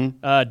 day.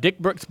 Mm-hmm. Dick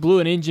Brooks blew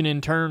an engine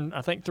in turn,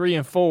 I think, 3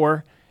 and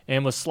 4,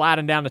 and was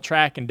sliding down the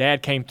track, and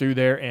Dad came through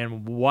there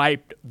and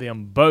wiped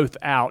them both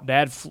out.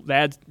 Dad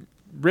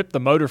ripped the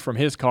motor from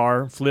his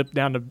car, flipped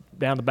down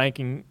the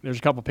banking. There's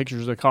a couple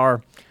pictures of the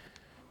car.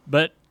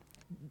 But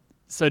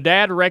so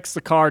Dad wrecks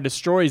the car,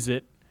 destroys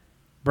it,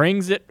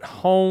 brings it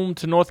home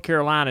to North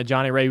Carolina.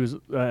 Johnny Ray was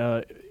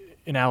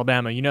in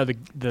Alabama. You know,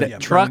 the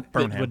truck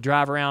that would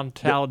drive around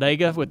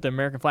Talladega with the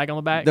American flag on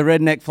the back? The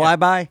redneck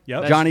flyby?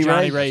 Yep. Johnny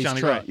Ray's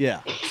Johnny truck. Ray.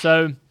 Yeah.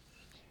 So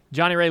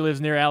Johnny Ray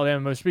lives near Alabama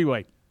Motor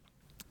Speedway.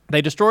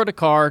 They destroyed the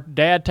car.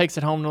 Dad takes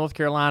it home to North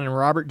Carolina, and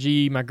Robert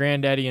G., my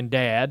granddaddy and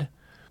Dad,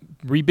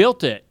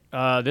 rebuilt it.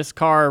 This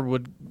car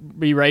would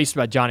be raced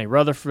by Johnny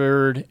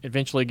Rutherford,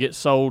 eventually get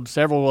sold.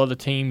 Several other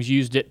teams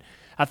used it.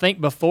 I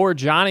think before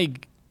Johnny,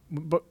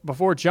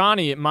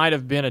 it might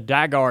have been a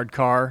Dagard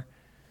car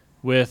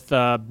with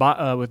Darrell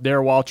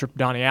Waltrip,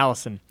 Donnie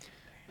Allison,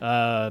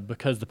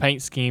 because the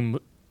paint scheme,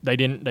 they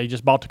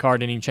just bought the car,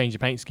 didn't even change the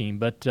paint scheme.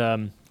 But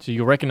so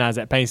you'll recognize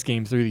that paint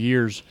scheme through the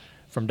years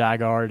from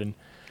Dagard,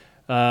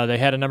 and they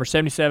had a number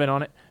 77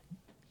 on it.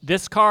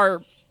 This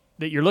car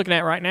that you're looking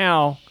at right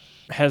now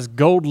has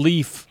gold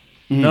leaf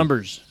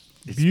numbers.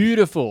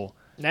 Beautiful.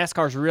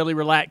 NASCAR's really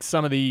relaxed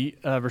some of the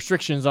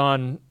restrictions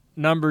on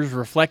numbers,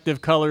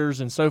 reflective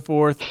colors, and so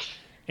forth.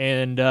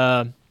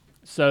 And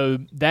so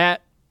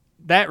that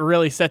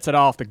really sets it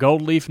off, the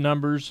gold leaf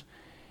numbers.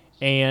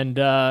 And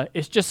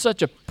it's just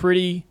such a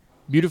pretty,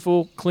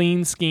 beautiful,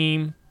 clean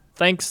scheme.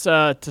 Thanks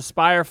to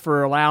Spire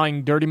for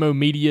allowing Dirty Mo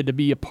Media to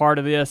be a part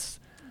of this.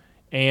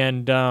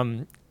 And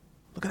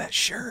look at that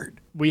shirt.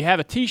 We have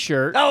a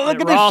T-shirt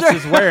that Ross shirt.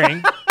 is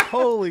wearing.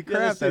 Holy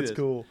crap, that's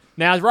cool.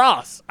 Now,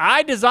 Ross,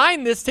 I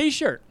designed this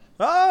T-shirt.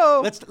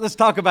 Oh, let's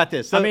talk about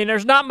this. I mean,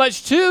 there's not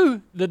much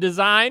to the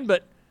design,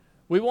 but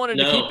we wanted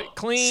to keep it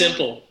clean,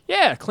 simple.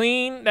 Yeah,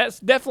 clean. That's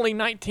definitely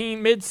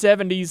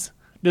mid-70s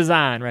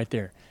design right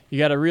there. You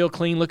got a real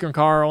clean-looking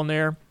car on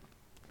there.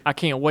 I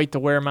can't wait to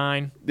wear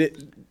mine.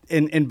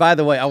 And by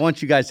the way, I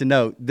want you guys to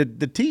know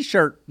the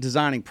T-shirt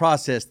designing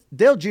process.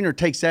 Dale Jr.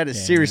 takes that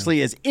as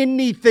seriously as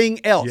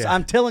anything else. Yeah.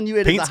 I'm telling you,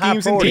 it is a high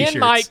priority. Me and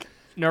Mike,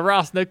 no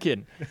Ross, no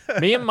kidding.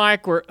 Me and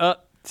Mike were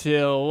up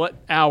till what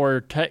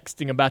hour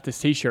texting about this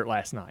T-shirt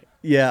last night?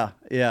 Yeah,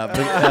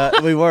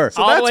 but, we were.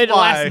 So all the way to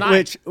last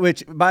night.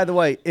 Which, by the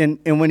way, and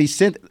when he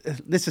sent,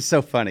 this is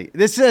so funny.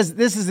 This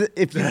is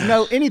if you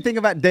know anything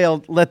about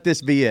Dale, let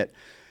this be it.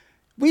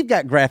 We've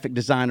got graphic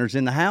designers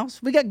in the house.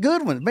 We got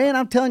good ones. Man,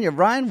 I'm telling you,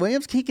 Ryan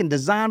Williams, he can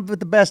design with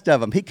the best of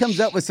them. He comes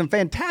up with some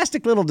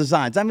fantastic little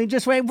designs. I mean,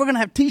 just wait, we're going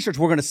to have T-shirts.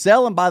 We're going to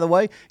sell them, by the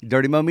way.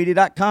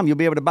 DirtyMoMedia.com. You'll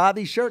be able to buy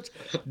these shirts.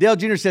 Dale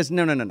Jr. says,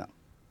 no.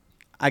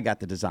 I got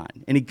the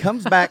design. And he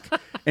comes back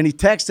and he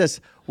texts us,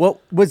 well,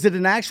 was it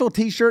an actual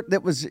T-shirt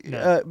that was,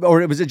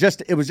 or was it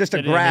just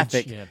a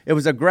graphic? Image, yeah. It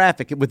was a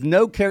graphic with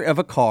no of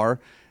a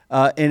car.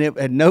 And it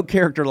had no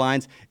character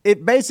lines.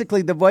 It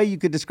basically, the way you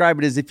could describe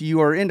it is if you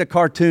are into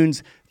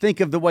cartoons, think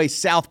of the way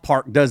South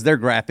Park does their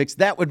graphics.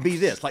 That would be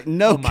this, like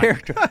no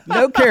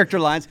character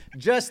lines,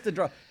 just the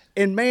draw.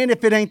 And man,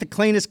 if it ain't the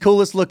cleanest,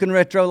 coolest looking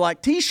retro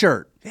like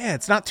T-shirt. Yeah,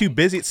 it's not too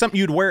busy. It's something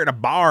you'd wear at a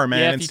bar,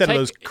 man, instead of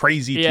those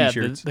crazy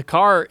T-shirts. The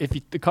car,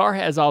 the car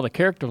has all the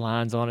character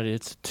lines on it,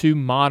 it's too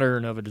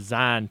modern of a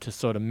design to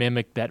sort of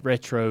mimic that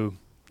retro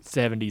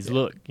 70s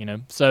look, you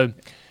know. So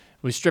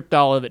we stripped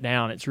all of it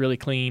down. It's really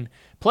clean.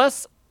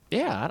 Plus,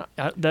 the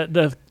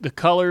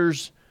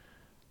colors,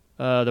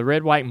 the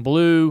red, white, and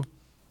blue,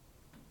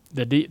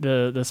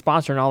 the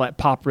sponsor and all that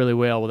pop really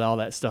well with all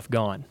that stuff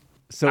gone.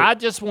 So I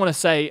just want to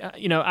say,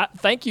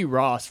 thank you,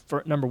 Ross,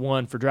 for number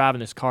one for driving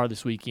this car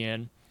this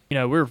weekend. You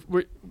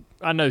know,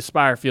 I know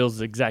Spire feels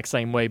the exact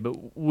same way,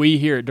 but we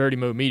here at Dirty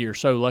Mo Media are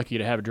so lucky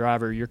to have a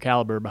driver your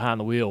caliber behind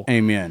the wheel.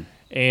 Amen.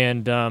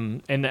 And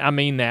I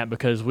mean that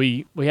because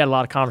we had a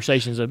lot of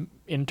conversations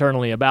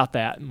internally about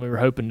that, and we were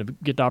hoping to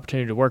get the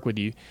opportunity to work with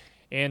you.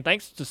 And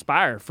thanks to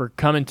Spire for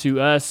coming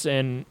to us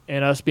and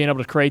us being able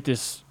to create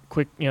this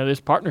this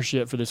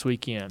partnership for this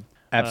weekend.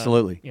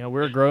 Absolutely.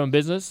 We're a growing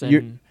business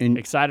and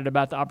excited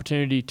about the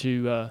opportunity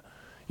to,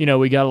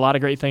 we got a lot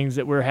of great things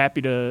that we're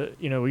happy to,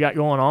 we got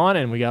going on,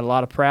 and we got a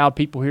lot of proud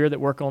people here that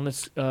work on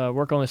this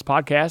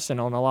podcast and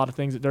on a lot of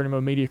things that Dirty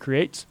Mo Media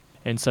creates.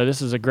 And so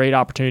this is a great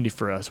opportunity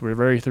for us. We're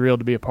very thrilled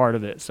to be a part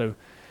of it. So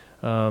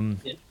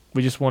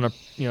we just want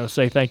to,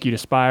 say thank you to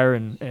Spire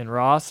and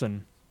Ross.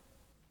 And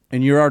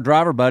you're our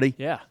driver, buddy.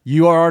 Yeah.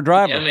 You are our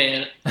driver. Yeah,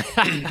 man.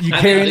 You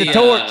carrying the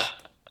torch.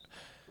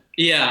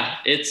 Yeah,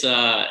 it's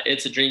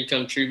a dream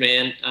come true,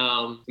 man.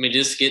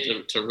 Just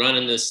get to run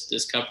in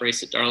this cup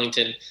race at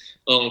Darlington.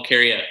 I don't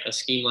carry a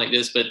scheme like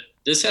this, but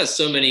this has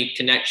so many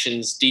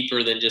connections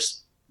deeper than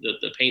just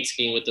the paint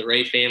scheme with the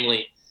Ray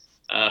family.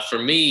 For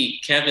me,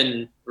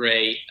 Kevin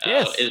Ray,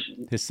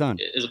 his son,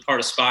 is a part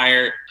of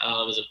Spire,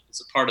 is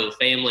a part of the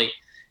family,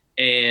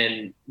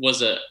 and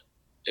what's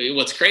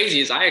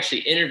crazy is I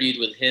actually interviewed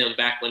with him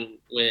back when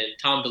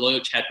Tom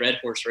DeLoach had Red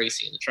Horse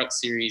Racing in the Truck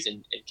Series,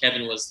 and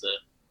Kevin was the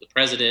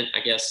president,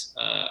 I guess.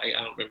 I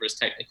don't remember his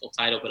technical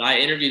title, but I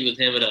interviewed with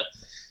him at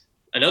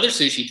another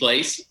sushi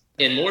place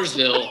in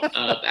Mooresville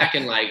back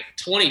in like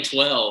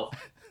 2012,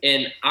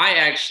 and I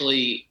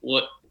actually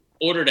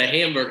ordered a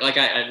hamburger. Like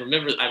I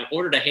remember I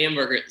ordered a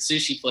hamburger at the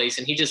sushi place,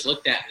 and he just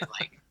looked at me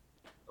like,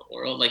 the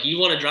world, like, you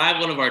want to drive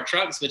one of our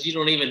trucks, but you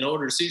don't even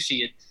order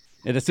sushi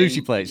at a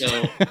sushi place. At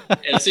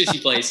a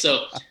sushi place.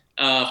 So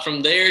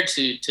from there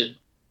to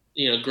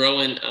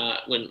growing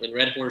when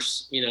Red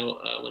Horse,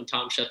 when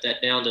Tom shut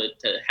that down,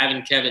 to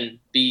having Kevin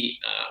be,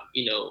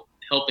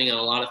 helping on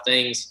a lot of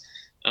things.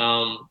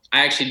 I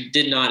actually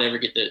did not ever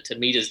get to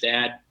meet his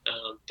dad,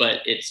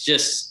 but it's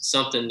just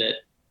something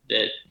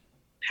that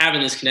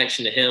having this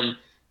connection to him,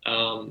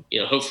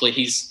 hopefully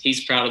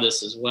he's proud of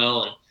this as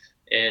well.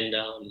 And,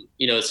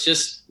 it's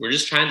just, we're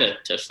just trying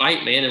to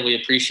fight, man. And we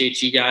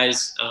appreciate you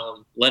guys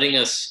letting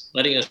us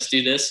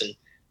do this. And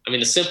I mean,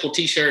 the simple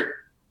t-shirt,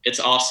 it's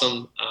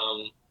awesome.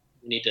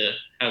 We need to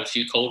have a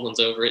few cold ones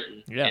over it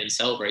and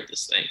celebrate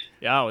this thing.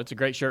 Yeah, it's a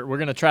great shirt. We're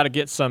going to try to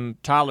get some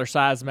toddler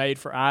size made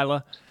for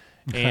Isla.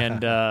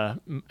 And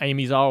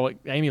Amy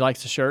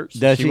likes the shirts.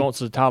 She wants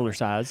the toddler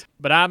size.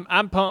 But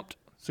I'm pumped.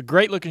 It's a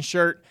great looking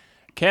shirt.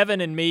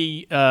 Kevin and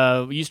me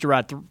we used to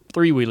ride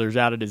three-wheelers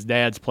out at his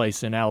dad's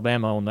place in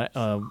Alabama on that,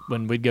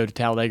 when we'd go to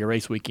Talladega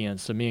race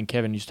weekends. So me and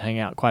Kevin used to hang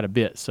out quite a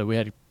bit. So we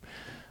had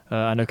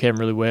I know Kevin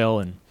really well.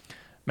 And,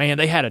 man,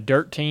 they had a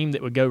dirt team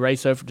that would go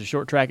race over to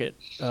short track at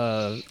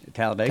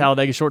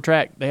Talladega short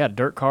track. They had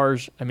dirt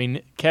cars. I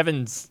mean,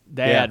 Kevin's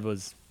dad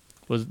was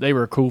they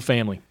were a cool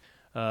family.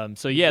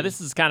 This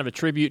is kind of a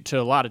tribute to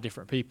a lot of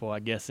different people, I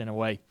guess, in a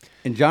way.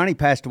 And Johnny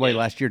passed away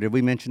last year. Did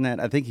we mention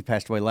that? I think he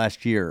passed away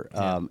last year.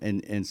 No,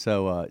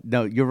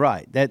 you're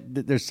right.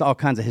 There's all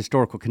kinds of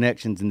historical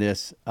connections in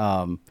this.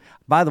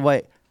 By the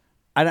way,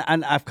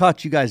 I've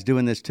caught you guys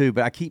doing this too,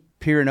 but I keep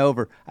peering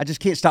over. I just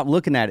can't stop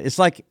looking at it. It's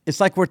like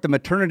we're at the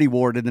maternity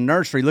ward in the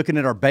nursery looking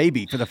at our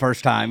baby for the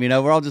first time.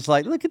 We're all just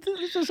like, look at this.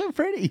 This is so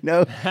pretty.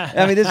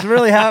 I mean, this is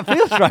really how it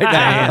feels right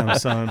now. Damn,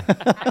 son.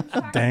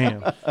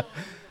 Damn.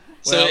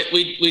 So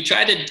we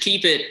tried to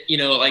keep it,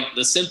 like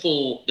the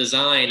simple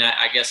design.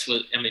 I guess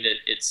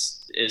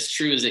it's as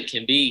true as it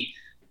can be,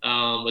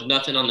 with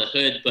nothing on the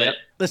hood. But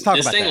let's talk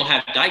this about thing that. will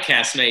have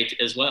die-cast made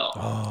as well.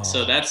 Oh.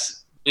 So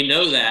we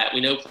know that.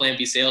 We know Plan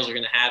B Sales are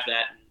going to have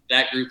that.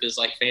 That group is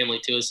like family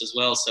to us as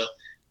well. So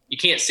you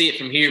can't see it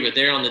from here, but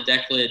they're on the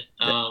deck lid.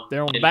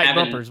 They're on the back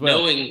bumper as well.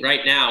 Knowing right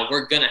now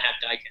we're going to have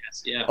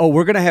die-cast. Yeah. Oh,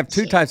 we're going to have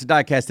two types of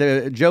die-cast.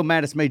 Joe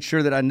Mattis made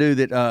sure that I knew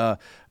that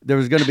there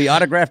was going to be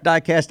autographed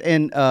die-cast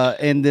and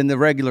then the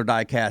regular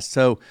die-cast.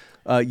 So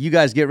you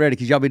guys get ready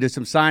because y'all be doing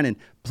some signing.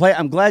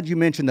 I'm glad you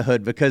mentioned the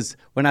hood because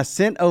when I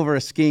sent over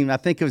a scheme, I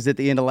think it was at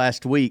the end of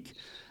last week,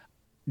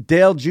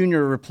 Dale Jr.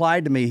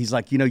 replied to me. He's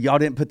like, y'all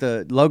didn't put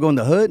the logo on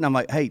the hood? And I'm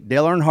like, hey,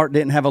 Dale Earnhardt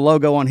didn't have a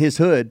logo on his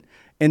hood.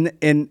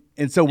 And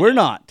so we're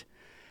not.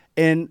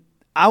 And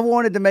I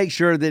wanted to make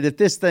sure that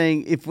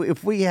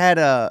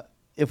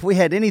if we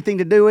had anything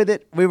to do with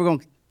it, we were going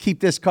to keep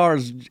this car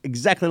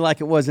exactly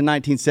like it was in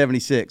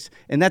 1976.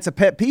 And that's a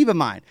pet peeve of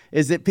mine,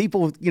 is that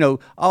people,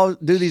 all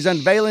do these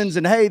unveilings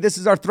and, hey, this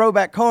is our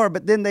throwback car,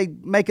 but then they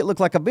make it look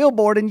like a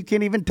billboard and you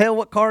can't even tell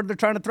what car they're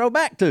trying to throw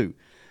back to.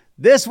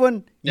 This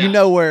one, you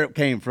know where it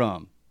came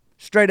from.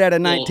 Straight out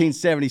of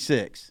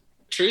 1976.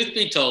 Truth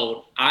be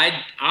told,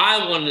 I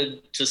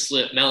wanted to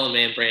slip Melon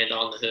Man brand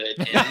on the hood.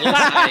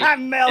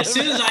 And as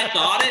soon as I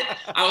thought it,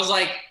 I was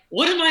like,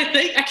 what am I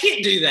thinking? I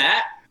can't do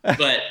that.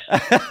 But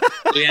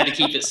we had to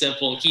keep it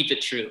simple and keep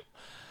it true.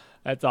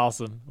 That's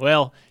awesome.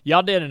 Well,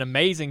 y'all did an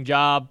amazing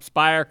job.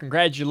 Spire,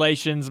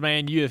 congratulations,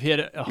 man. You have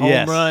hit a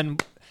home run.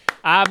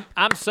 I'm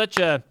such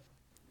a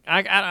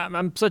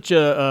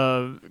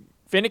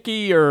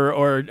finicky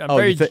or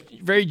I'm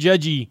very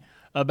judgy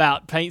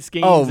about paint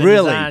schemes and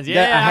designs.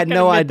 Yeah, I had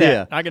no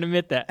idea. I can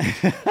admit that.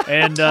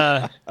 And,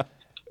 I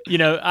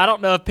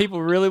don't know if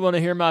people really want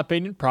to hear my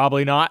opinion.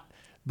 Probably not.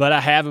 But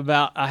I have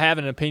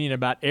an opinion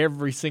about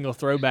every single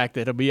throwback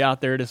that'll be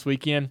out there this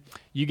weekend.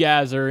 You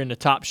guys are in the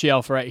top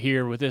shelf right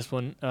here with this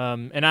one.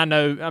 And I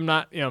know I'm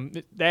not,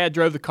 Dad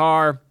drove the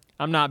car.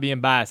 I'm not being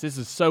biased. This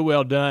is so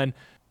well done.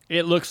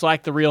 It looks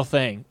like the real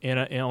thing on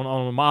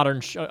a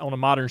modern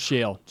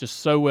shell. Just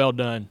so well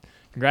done.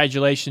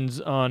 Congratulations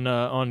on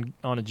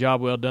a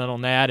job well done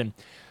on that, and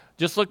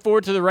just look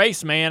forward to the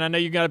race, man. I know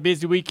you got a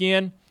busy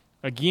weekend.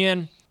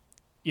 Again,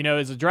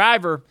 as a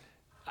driver,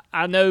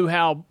 I know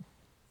how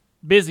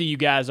busy you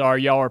guys are.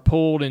 Y'all are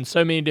pulled in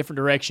so many different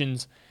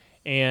directions,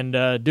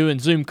 and doing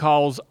Zoom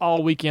calls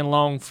all weekend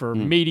long for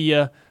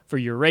media, for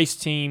your race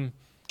team,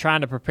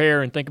 trying to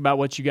prepare and think about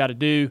what you got to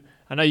do.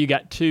 I know you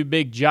got two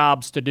big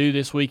jobs to do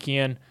this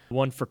weekend,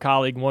 one for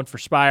Colleague, one for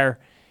Spire.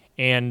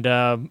 And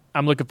I'm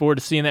looking forward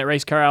to seeing that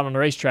race car out on the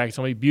racetrack. It's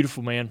going to be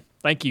beautiful, man.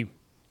 Thank you.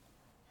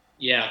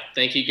 Yeah,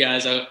 thank you,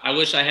 guys. I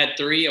wish I had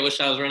three. I wish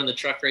I was running the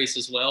truck race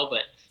as well,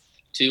 but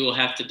two will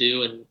have to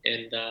do,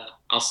 and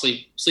I'll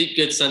sleep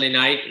good Sunday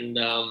night. And,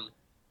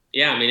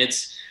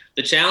 it's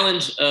the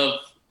challenge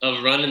of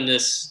running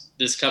this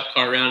Cup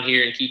car around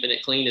here and keeping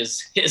it clean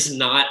is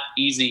not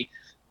easy.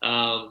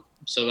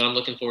 So I'm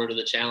looking forward to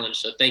the challenge.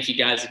 So thank you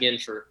guys again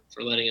for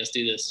letting us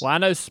do this. Well, I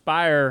know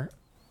Spire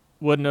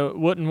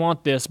wouldn't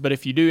want this, but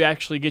if you do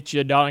actually get you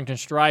a Darlington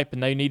stripe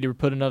and they need to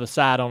put another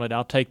side on it,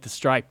 I'll take the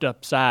striped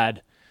up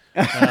side.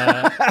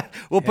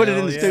 We'll put it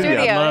in the studio.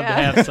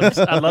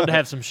 I'd love to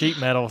have some sheet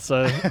metal.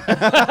 So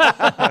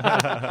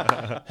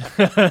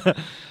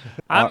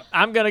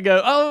I'm gonna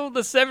go. Oh,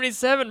 the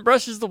 77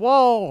 brushes the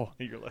wall.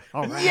 You're like,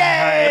 all right.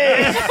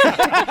 Yay!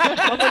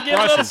 I'm gonna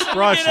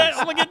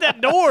get that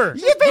door.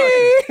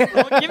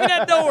 Yippee! Give me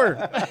that door.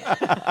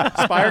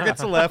 Spire gets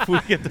the left, we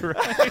get the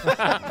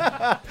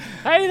right.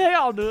 Hey, they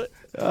all do it.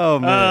 Oh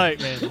man! All right,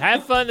 man.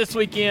 Have fun this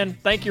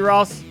weekend. Thank you,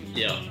 Ross.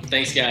 Yeah.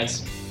 Thanks,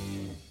 guys.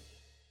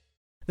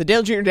 The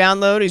Dale Jr.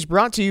 Download is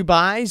brought to you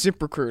by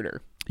ZipRecruiter.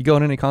 You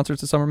going to any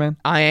concerts this summer, man?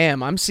 I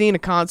am. I'm seeing a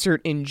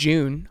concert in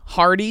June.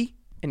 Hardy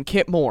and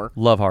Kip Moore.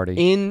 Love Hardy.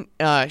 In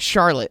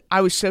Charlotte.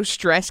 I was so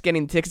stressed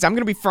getting the tickets. I'm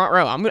going to be front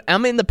row.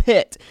 I'm in the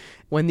pit.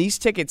 When these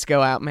tickets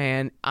go out,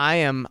 man, I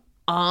am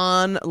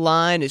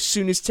online as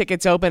soon as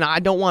tickets open. I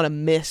don't want to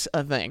miss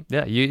a thing.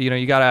 Yeah,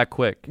 you got to act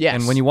quick. Yes.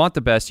 And when you want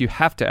the best, you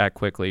have to act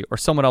quickly or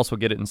someone else will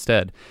get it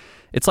instead.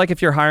 It's like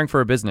if you're hiring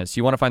for a business,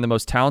 you want to find the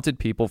most talented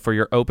people for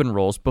your open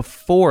roles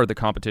before the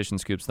competition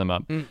scoops them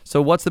up. So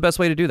what's the best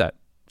way to do that?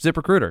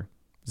 ZipRecruiter.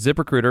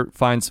 ZipRecruiter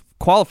finds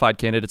qualified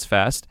candidates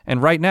fast,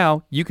 and right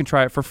now you can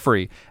try it for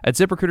free at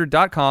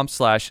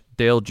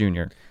ZipRecruiter.com/Dale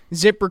Jr.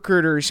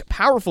 ZipRecruiter's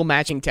powerful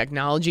matching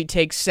technology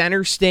takes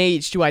center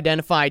stage to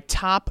identify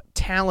top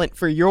talent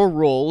for your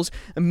roles.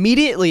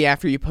 Immediately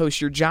after you post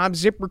your job,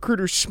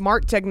 ZipRecruiter's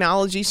smart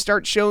technology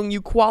starts showing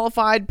you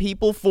qualified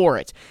people for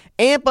it.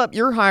 Amp up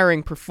your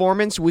hiring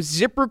performance with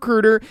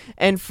ZipRecruiter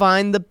and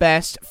find the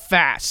best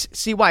fast.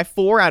 See why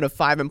 4 out of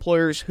 5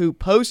 employers who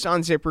post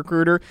on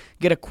ZipRecruiter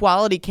get a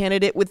quality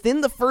candidate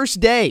within the first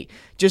day.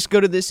 Just go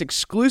to this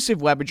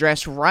exclusive web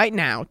address right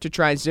now to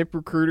try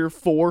ZipRecruiter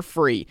for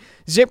free.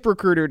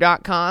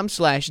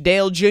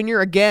 ZipRecruiter.com/Dale Jr.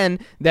 Again,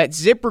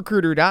 that's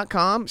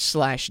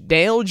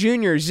ZipRecruiter.com/Dale Jr.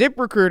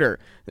 ZipRecruiter,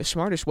 the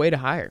smartest way to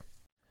hire.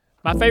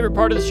 My favorite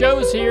part of the show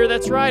is here.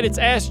 That's right. It's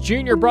Ask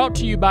Junior, brought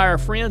to you by our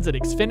friends at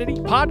Xfinity,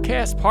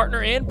 podcast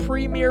partner and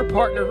premier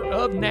partner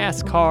of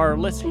NASCAR.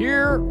 Let's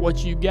hear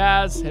what you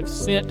guys have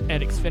sent at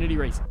Xfinity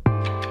Racing.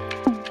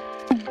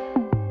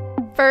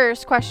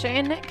 First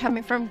question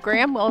coming from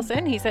Graham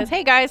Wilson. He says,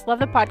 "Hey guys, love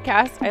the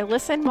podcast. I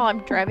listen while I'm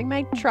driving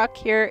my truck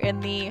here in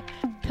the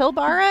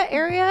Pilbara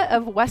area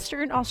of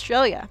Western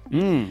Australia.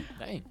 Dang.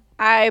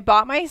 I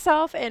bought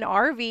myself an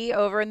RV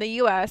over in the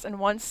U.S., and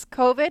once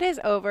COVID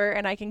is over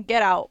and I can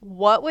get out,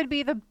 what would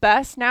be the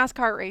best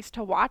NASCAR race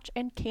to watch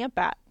and camp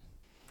at?"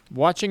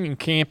 Watching and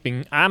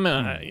camping. I'm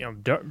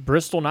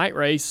Bristol night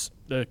race.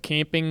 The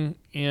camping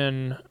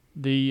in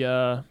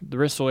the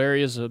Bristol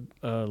area is a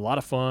lot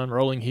of fun.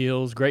 Rolling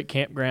hills, great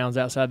campgrounds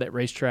outside that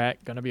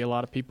racetrack. Going to be a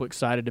lot of people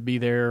excited to be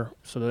there,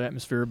 so the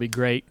atmosphere will be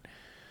great.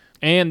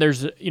 And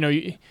there's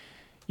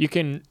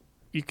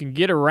you can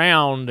get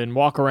around and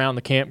walk around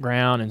the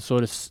campground and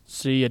sort of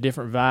see a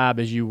different vibe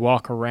as you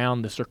walk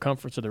around the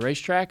circumference of the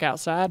racetrack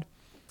outside.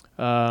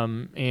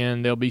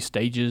 And there'll be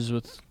stages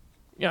with,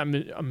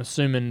 I'm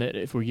assuming that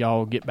if we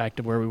all get back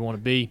to where we want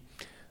to be,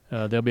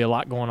 there'll be a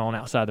lot going on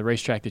outside the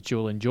racetrack that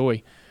you'll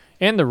enjoy.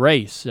 And the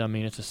race, I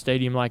mean, it's a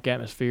stadium-like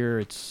atmosphere.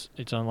 It's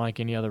unlike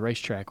any other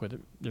racetrack.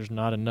 There's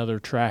not another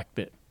track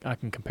that I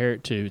can compare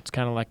it to. It's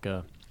kind of like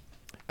a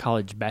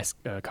college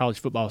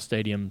football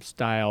stadium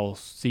style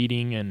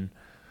seating, and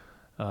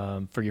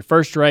for your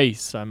first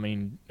race, I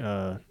mean,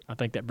 I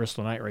think that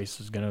Bristol night race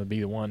is going to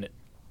be the one that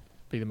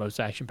be the most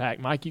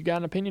action-packed. Mike, you got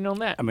an opinion on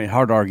that? I mean,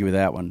 hard to argue with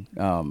that one.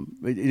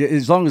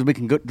 As long as we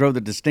can draw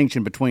the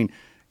distinction between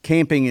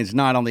camping is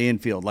not on the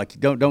infield. Like,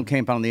 don't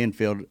camp on the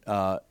infield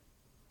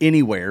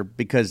anywhere,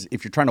 because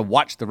if you're trying to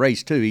watch the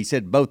race too, he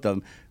said both of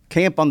them.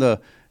 Camp on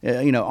the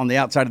on the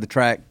outside of the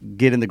track,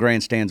 get in the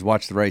grandstands,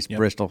 watch the race. Yep.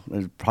 Bristol,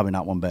 there's probably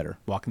not one better.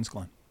 Watkins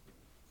Glen.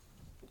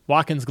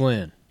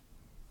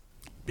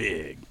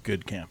 Big,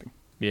 good camping.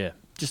 Yeah,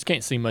 just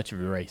can't see much of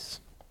the race.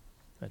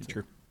 That's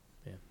true.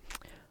 Yeah.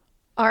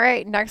 All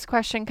right, next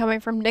question coming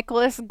from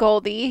Nicholas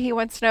Goldie. He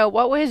wants to know,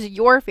 what was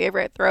your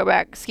favorite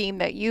throwback scheme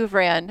that you've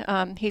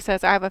ran? He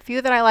says, I have a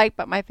few that I like,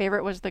 but my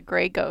favorite was the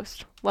Gray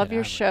Ghost. Love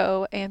your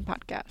show and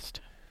podcast.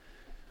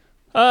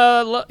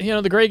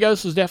 The Gray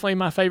Ghost was definitely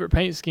my favorite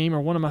paint scheme, or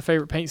one of my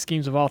favorite paint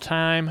schemes of all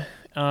time.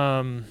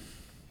 I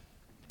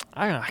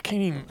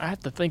can't even. I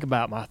have to think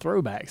about my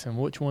throwbacks and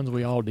which ones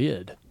we all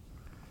did.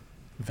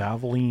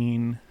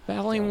 Valvoline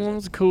one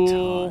was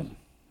cool.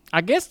 I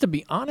guess, to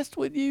be honest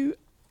with you,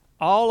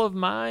 all of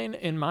mine,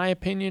 in my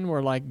opinion,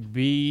 were like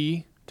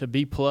B to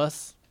B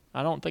plus.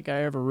 I don't think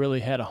I ever really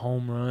had a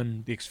home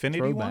run. The Xfinity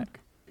throwback.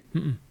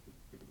 one?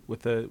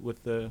 With the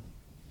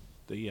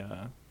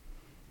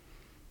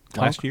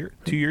last year,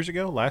 2 years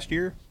ago, last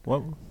year,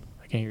 what?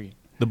 I can't hear you.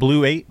 The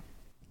Blue 8.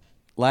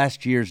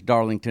 Last year's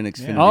Darlington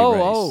Xfinity race.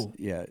 Oh,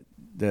 yeah,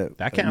 that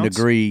counts.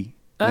 Negree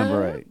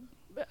number 8.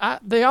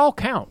 They all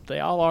count. They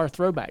all are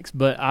throwbacks.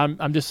 But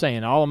I'm just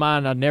saying, all of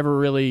mine, they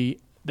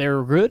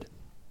were good,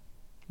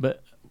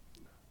 but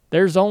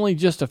there's only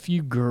just a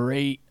few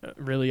great,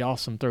 really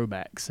awesome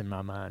throwbacks in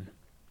my mind.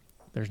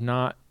 There's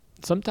not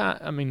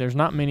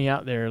many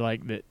out there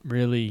like that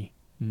really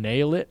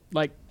nail it.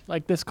 Like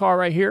this car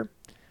right here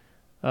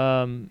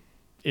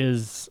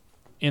is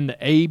in the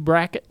A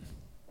bracket.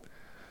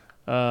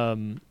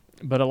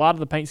 But a lot of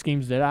the paint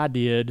schemes that I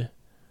did,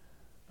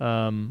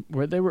 I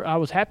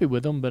was happy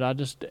with them, but I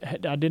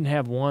didn't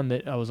have one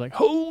that I was like,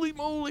 holy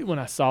moly, when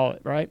I saw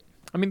it, right?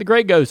 I mean, the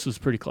Gray Ghost was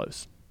pretty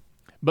close.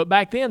 But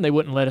back then, they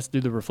wouldn't let us do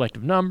the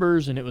reflective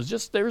numbers, and it was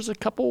just, there was a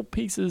couple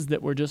pieces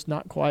that were just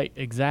not quite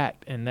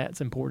exact, and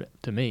that's important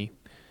to me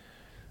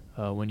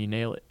when you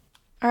nail it.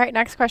 All right,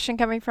 next question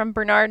coming from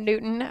Bernard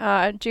Newton.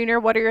 Junior,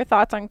 what are your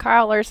thoughts on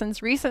Kyle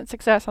Larson's recent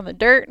success on the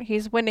dirt?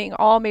 He's winning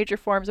all major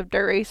forms of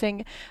dirt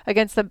racing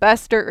against the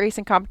best dirt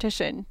racing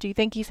competition. Do you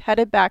think he's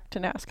headed back to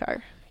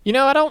NASCAR?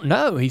 I don't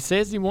know. He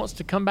says he wants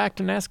to come back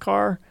to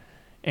NASCAR,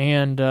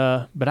 and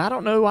but I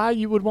don't know why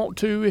you would want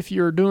to if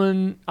you're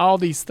doing all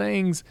these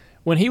things.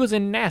 When he was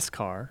in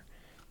NASCAR,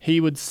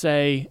 he would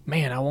say,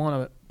 "Man, I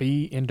want to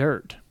be in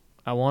dirt.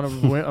 I want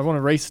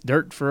to race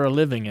dirt for a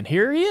living," and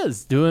here he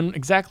is doing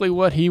exactly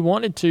what he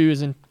wanted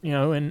to.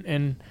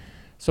 And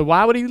so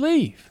why would he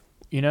leave?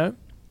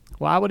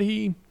 Why would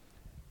he?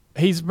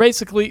 He's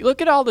basically,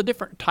 look at all the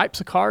different types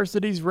of cars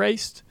that he's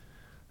raced.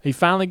 He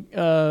finally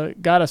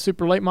got a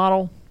super late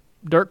model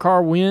dirt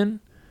car win.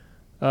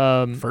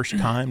 First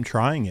time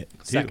trying it.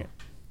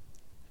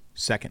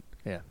 Second.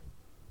 Yeah.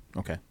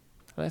 Okay.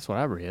 That's what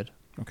I read.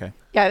 Okay.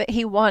 Yeah,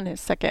 he won his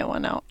second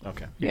one out.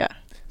 Okay. Yeah.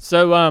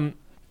 So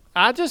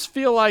I just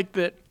feel like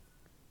that.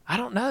 I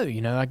don't know.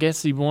 I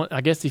guess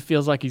he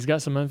feels like he's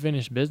got some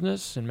unfinished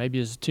business, and maybe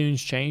his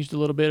tune's changed a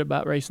little bit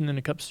about racing in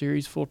the Cup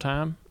Series full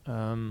time.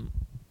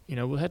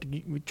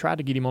 We tried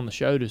to get him on the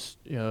show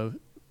to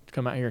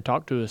come out here and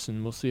talk to us,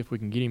 and we'll see if we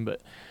can get him,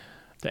 but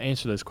to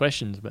answer those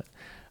questions. But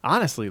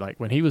honestly, like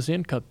when he was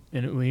in Cup,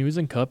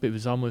 it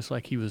was almost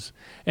like he was.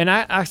 And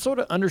I sort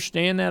of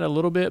understand that a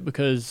little bit,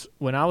 because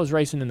when I was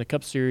racing in the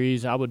Cup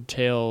Series, I would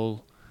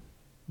tell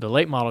the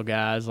late model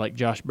guys like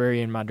Josh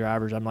Berry and my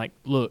drivers, I'm like,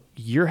 look,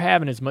 you're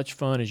having as much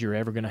fun as you're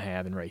ever going to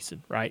have in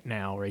racing right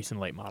now, racing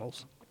late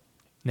models.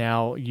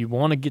 Now, you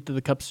want to get to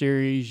the Cup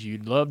Series,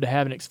 you'd love to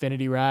have an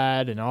Xfinity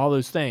ride and all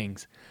those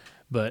things,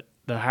 but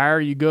the higher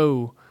you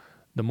go,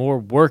 the more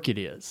work it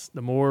is,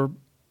 the more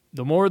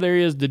there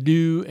is to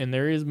do, and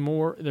there's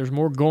more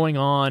going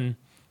on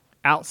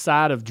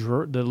outside of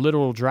the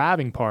literal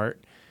driving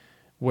part,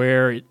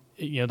 where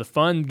the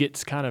fun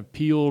gets kind of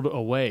peeled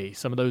away.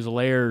 Some of those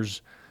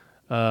layers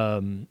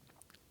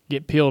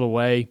get peeled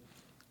away.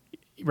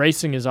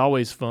 Racing is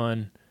always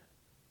fun,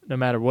 no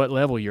matter what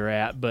level you're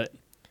at. But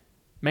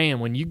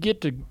man, when you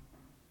get to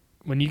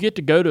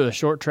go to a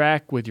short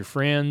track with your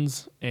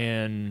friends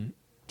and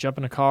jump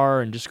in a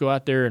car and just go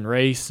out there and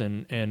race,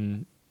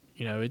 and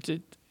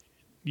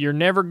you're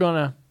never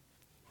gonna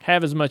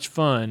have as much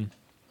fun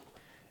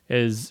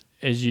as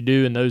you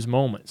do in those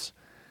moments.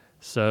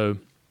 So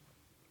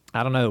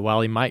I don't know.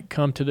 While he might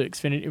come to the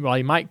Xfinity, while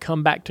he might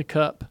come back to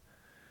Cup,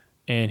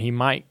 and he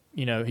might,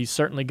 he's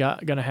certainly going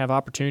to have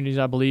opportunities,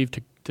 I believe,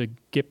 to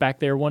get back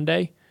there one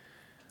day.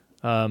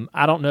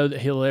 I don't know that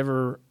he'll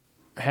ever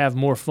have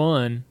more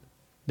fun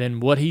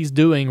than what he's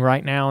doing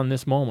right now in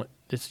this moment,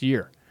 this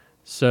year.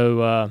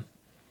 So,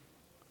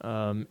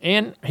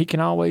 and he can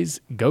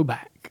always go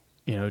back,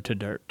 to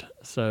dirt.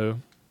 So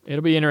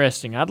it'll be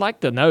interesting. I'd like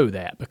to know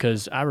that,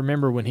 because I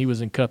remember when he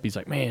was in Cup, he's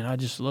like, man, I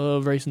just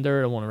love racing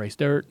dirt. I want to race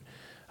dirt.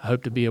 I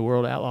hope to be a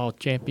World Outlaw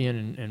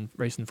champion and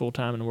racing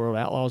full-time in the World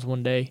Outlaws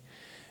one day.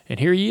 And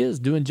here he is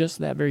doing just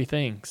that very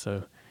thing.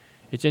 So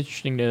it's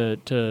interesting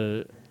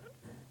to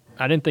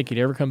I didn't think he'd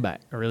ever come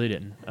back. I really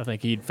didn't. I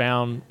think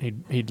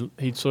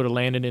he'd sort of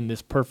landed in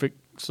this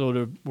perfect sort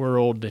of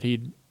world that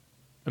he'd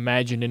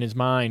imagined in his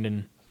mind.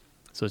 And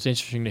so it's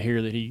interesting to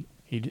hear that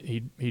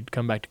he'd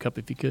come back to Cup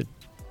if he could.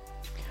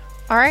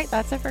 All right,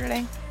 that's it for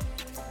today.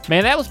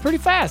 Man, that was pretty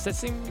fast. That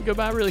seemed to go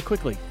by really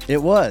quickly.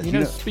 It was.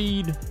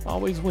 Speed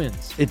always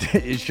wins.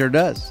 It sure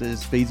does.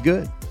 Speed's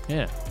good.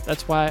 Yeah,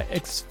 that's why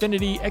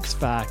Xfinity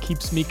X-Fi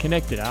keeps me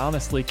connected. I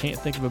honestly can't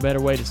think of a better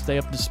way to stay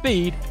up to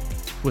speed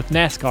with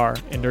NASCAR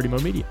and Dirty Mo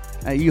Media.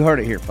 You heard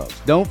it here, folks.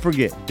 Don't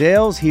forget,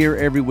 Dale's here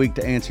every week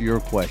to answer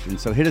your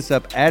questions. So hit us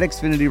up at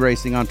Xfinity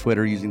Racing on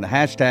Twitter using the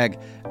hashtag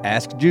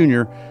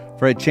AskJunior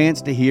for a chance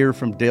to hear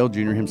from Dale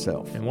Jr.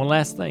 himself. And one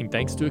last thing,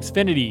 thanks to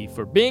Xfinity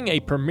for being a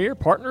premier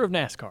partner of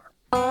NASCAR.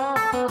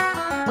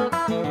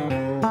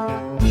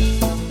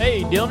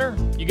 Hey,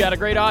 Dilner, you got a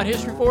great odd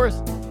history for us?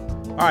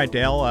 All right,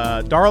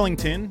 Dale.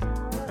 Darlington,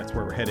 that's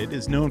where we're headed,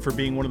 is known for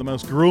being one of the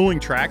most grueling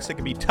tracks that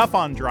can be tough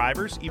on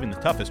drivers, even the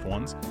toughest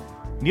ones.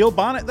 Neil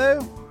Bonnet,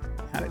 though,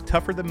 had it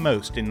tougher than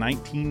most in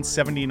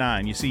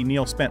 1979. You see,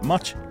 Neil spent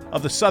much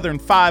of the Southern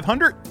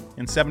 500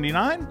 in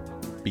 79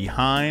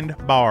 behind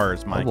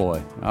bars, Mike. Oh,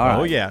 boy. All right.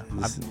 Oh, yeah.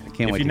 I can't wait if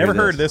to you hear never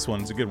heard this. this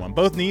one, it's a good one.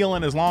 Both Neil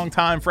and his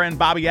longtime friend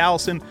Bobby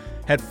Allison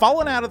had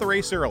fallen out of the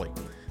race early.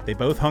 They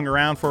both hung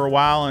around for a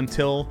while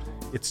until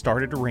it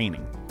started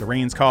raining. The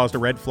rains caused a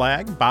red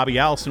flag. Bobby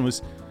Allison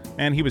was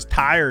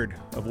tired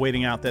of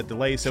waiting out that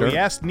delay, so he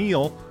asked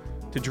Neil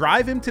to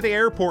drive him to the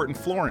airport in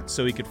Florence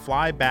so he could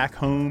fly back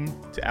home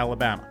to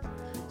Alabama.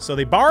 So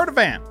they borrowed a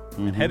van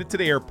and headed to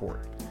the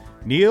airport.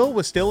 Neil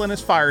was still in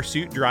his fire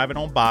suit driving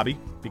on Bobby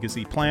because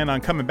he planned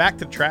on coming back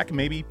to the track and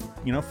maybe,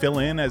 fill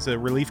in as a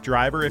relief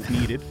driver if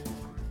needed.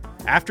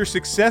 After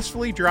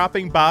successfully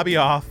dropping Bobby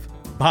off,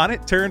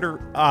 Bonnet turned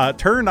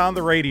on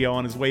the radio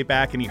on his way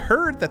back, and he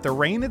heard that the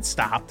rain had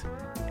stopped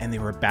and they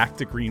were back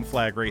to green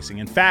flag racing.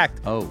 In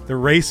fact, the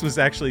race was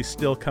actually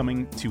still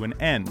coming to an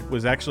end,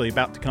 was actually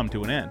about to come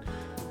to an end.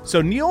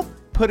 So Neil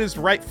put his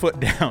right foot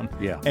down,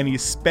 Yeah. and he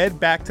sped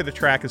back to the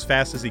track as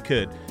fast as he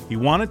could. He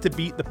wanted to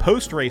beat the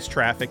post-race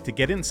traffic to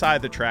get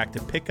inside the track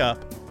to pick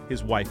up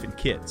his wife and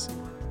kids.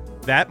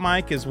 That,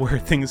 Mike, is where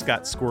things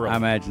got squirrely. I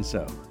imagine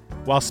so.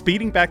 While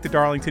speeding back to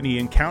Darlington, he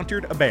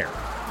encountered a bear.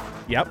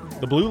 Yep,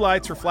 the blue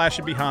lights were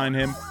flashing behind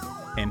him,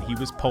 and he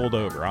was pulled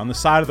over. On the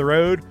side of the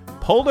road,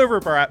 pulled over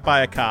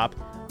by a cop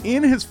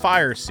in his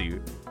fire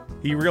suit.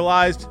 He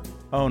realized,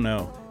 oh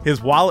no,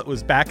 his wallet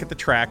was back at the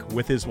track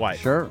with his wife.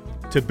 Sure.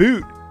 To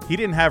boot, he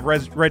didn't have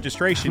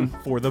registration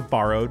for the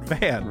borrowed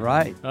van.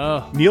 Right.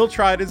 Neil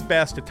tried his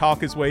best to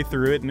talk his way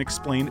through it and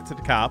explain it to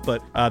the cop,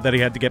 but that he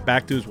had to get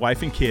back to his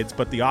wife and kids.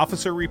 But the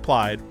officer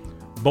replied,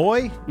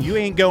 "Boy, you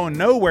ain't going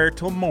nowhere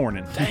till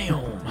morning."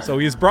 Damn. So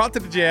he was brought to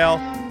the jail,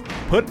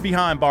 put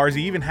behind bars.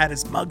 He even had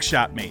his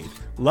mugshot made.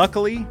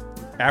 Luckily,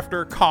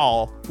 after a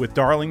call with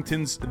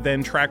Darlington's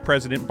then track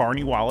president,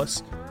 Barney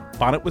Wallace,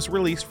 Bonnet was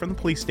released from the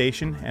police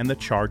station and the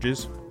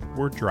charges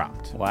were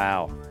dropped.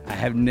 Wow. I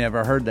have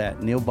never heard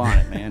that. Neil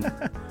Bonnet,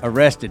 man.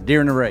 Arrested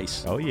during a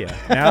race. Oh, yeah.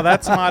 Now,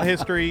 that's some odd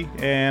history.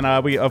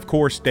 And we, of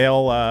course,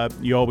 Dale,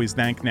 you always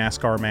thank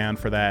NASCAR Man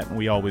for that. And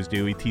we always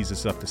do. He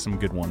teases us up to some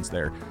good ones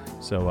there.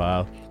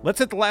 So let's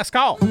hit the last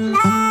call.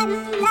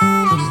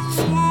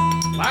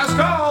 Last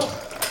call.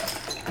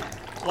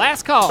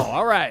 Last call.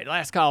 All right.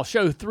 Last call.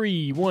 Show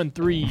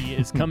 313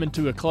 is coming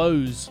to a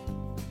close.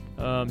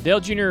 Dale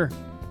Jr.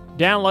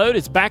 download.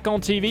 It's back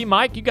on TV.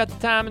 Mike, you got the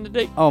time and the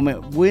date? Oh,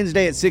 man.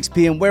 Wednesday at 6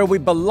 p.m. where we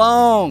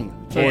belong,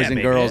 boys and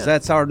baby, girls. yeah.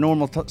 That's our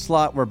normal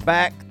slot. We're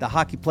back. The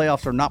hockey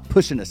playoffs are not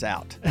pushing us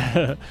out.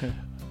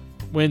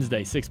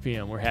 Wednesday, 6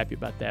 p.m. We're happy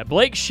about that.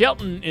 Blake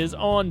Shelton is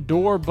on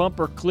Door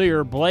Bumper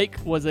Clear. Blake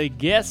was a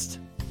guest.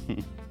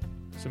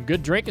 Some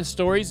good drinking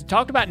stories.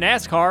 Talked about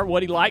NASCAR,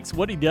 what he likes,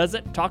 what he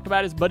doesn't. Talked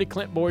about his buddy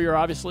Clint Boyer,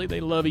 obviously. They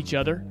love each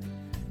other.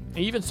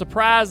 He even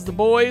surprised the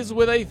boys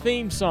with a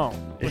theme song,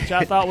 which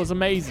I thought was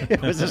amazing.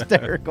 It was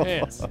hysterical.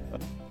 Yes.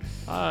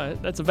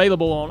 That's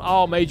available on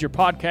all major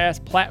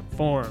podcast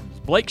platforms.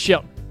 Blake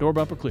Shelton, Door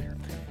Bumper Clear.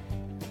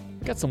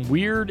 Got some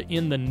weird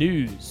in the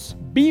news.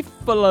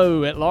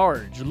 Beefalo at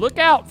large. Look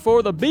out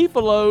for the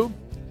beefalo,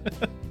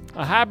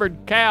 a hybrid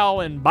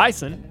cow and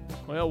bison.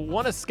 Well,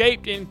 one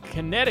escaped in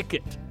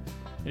Connecticut,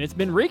 and it's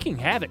been wreaking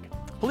havoc.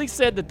 Police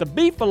said that the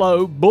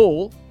beefalo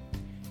bull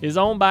is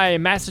owned by a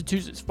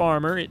Massachusetts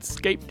farmer. It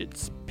escaped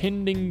its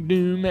pending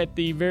doom at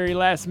the very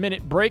last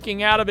minute,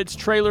 breaking out of its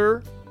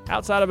trailer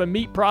outside of a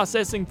meat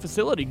processing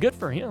facility. Good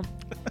for him.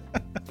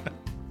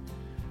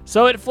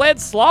 So it fled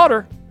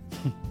slaughter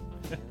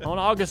on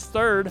August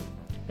 3rd,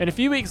 and a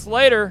few weeks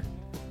later,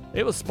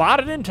 it was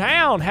spotted in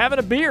town having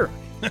a beer.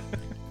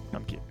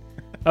 I'm kidding.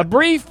 A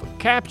brief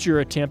capture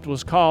attempt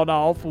was called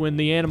off when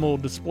the animal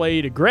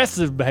displayed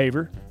aggressive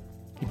behavior.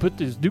 He put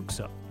his dukes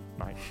up.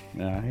 Right.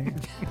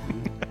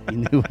 He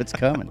knew what's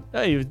coming.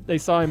 Hey, they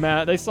saw him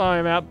out. They saw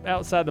him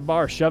outside the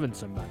bar shoving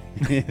somebody.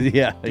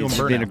 Yeah, he's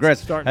being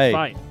aggressive. Starting to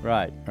fight.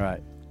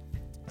 Right.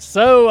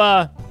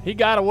 So he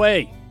got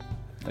away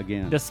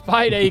Again.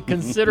 despite a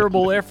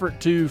considerable effort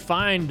to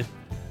find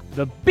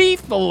the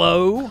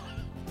beefalo.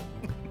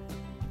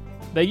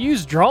 They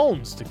used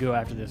drones to go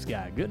after this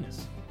guy.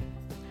 Goodness.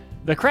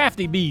 The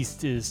crafty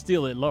beast is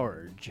still at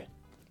large.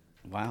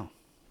 Wow.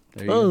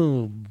 There you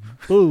go.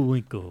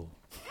 Bullwinkle.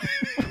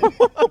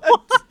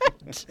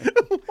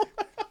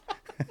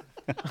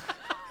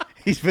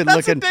 He's been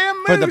That's looking a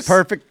damn for the moose.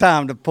 perfect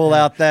time to pull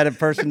out that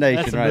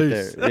impersonation That's a right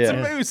moose. there. That's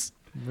Yeah. a moose.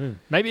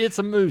 Maybe it's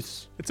a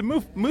moose. It's a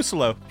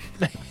mooselo.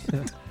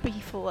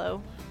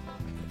 Beefalo.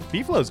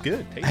 Beefalo's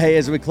good. Tasty. Hey,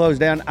 as we close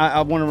down, I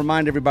want to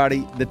remind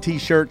everybody the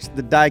T-shirts,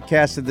 the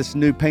die-cast of this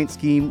new paint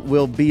scheme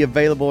will be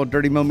available on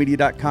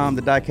dirtymomedia.com,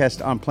 the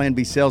die-cast on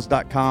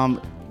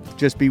planbsales.com.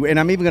 And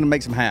I'm even going to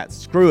make some hats.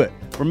 Screw it.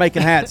 We're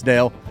making hats,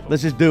 Dale.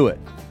 Let's just do it.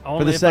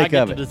 Only for the if sake I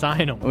get of to it.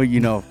 design them.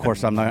 Well, of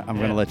course, I'm going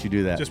to let you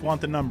do that. Just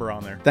want the number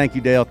on there. Thank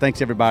you, Dale.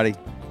 Thanks, everybody.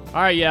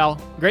 All right, y'all.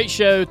 Great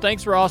show.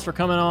 Thanks, Ross, for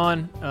coming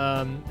on.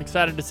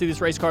 Excited to see this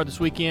race car this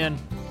weekend.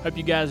 Hope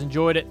you guys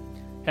enjoyed it.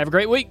 Have a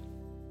great week.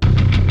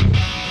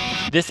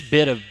 This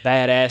bit of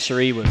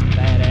badassery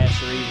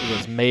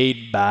was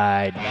made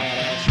by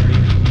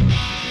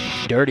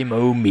Dirty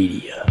Mo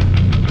Media.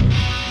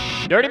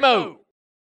 Dirty Mo.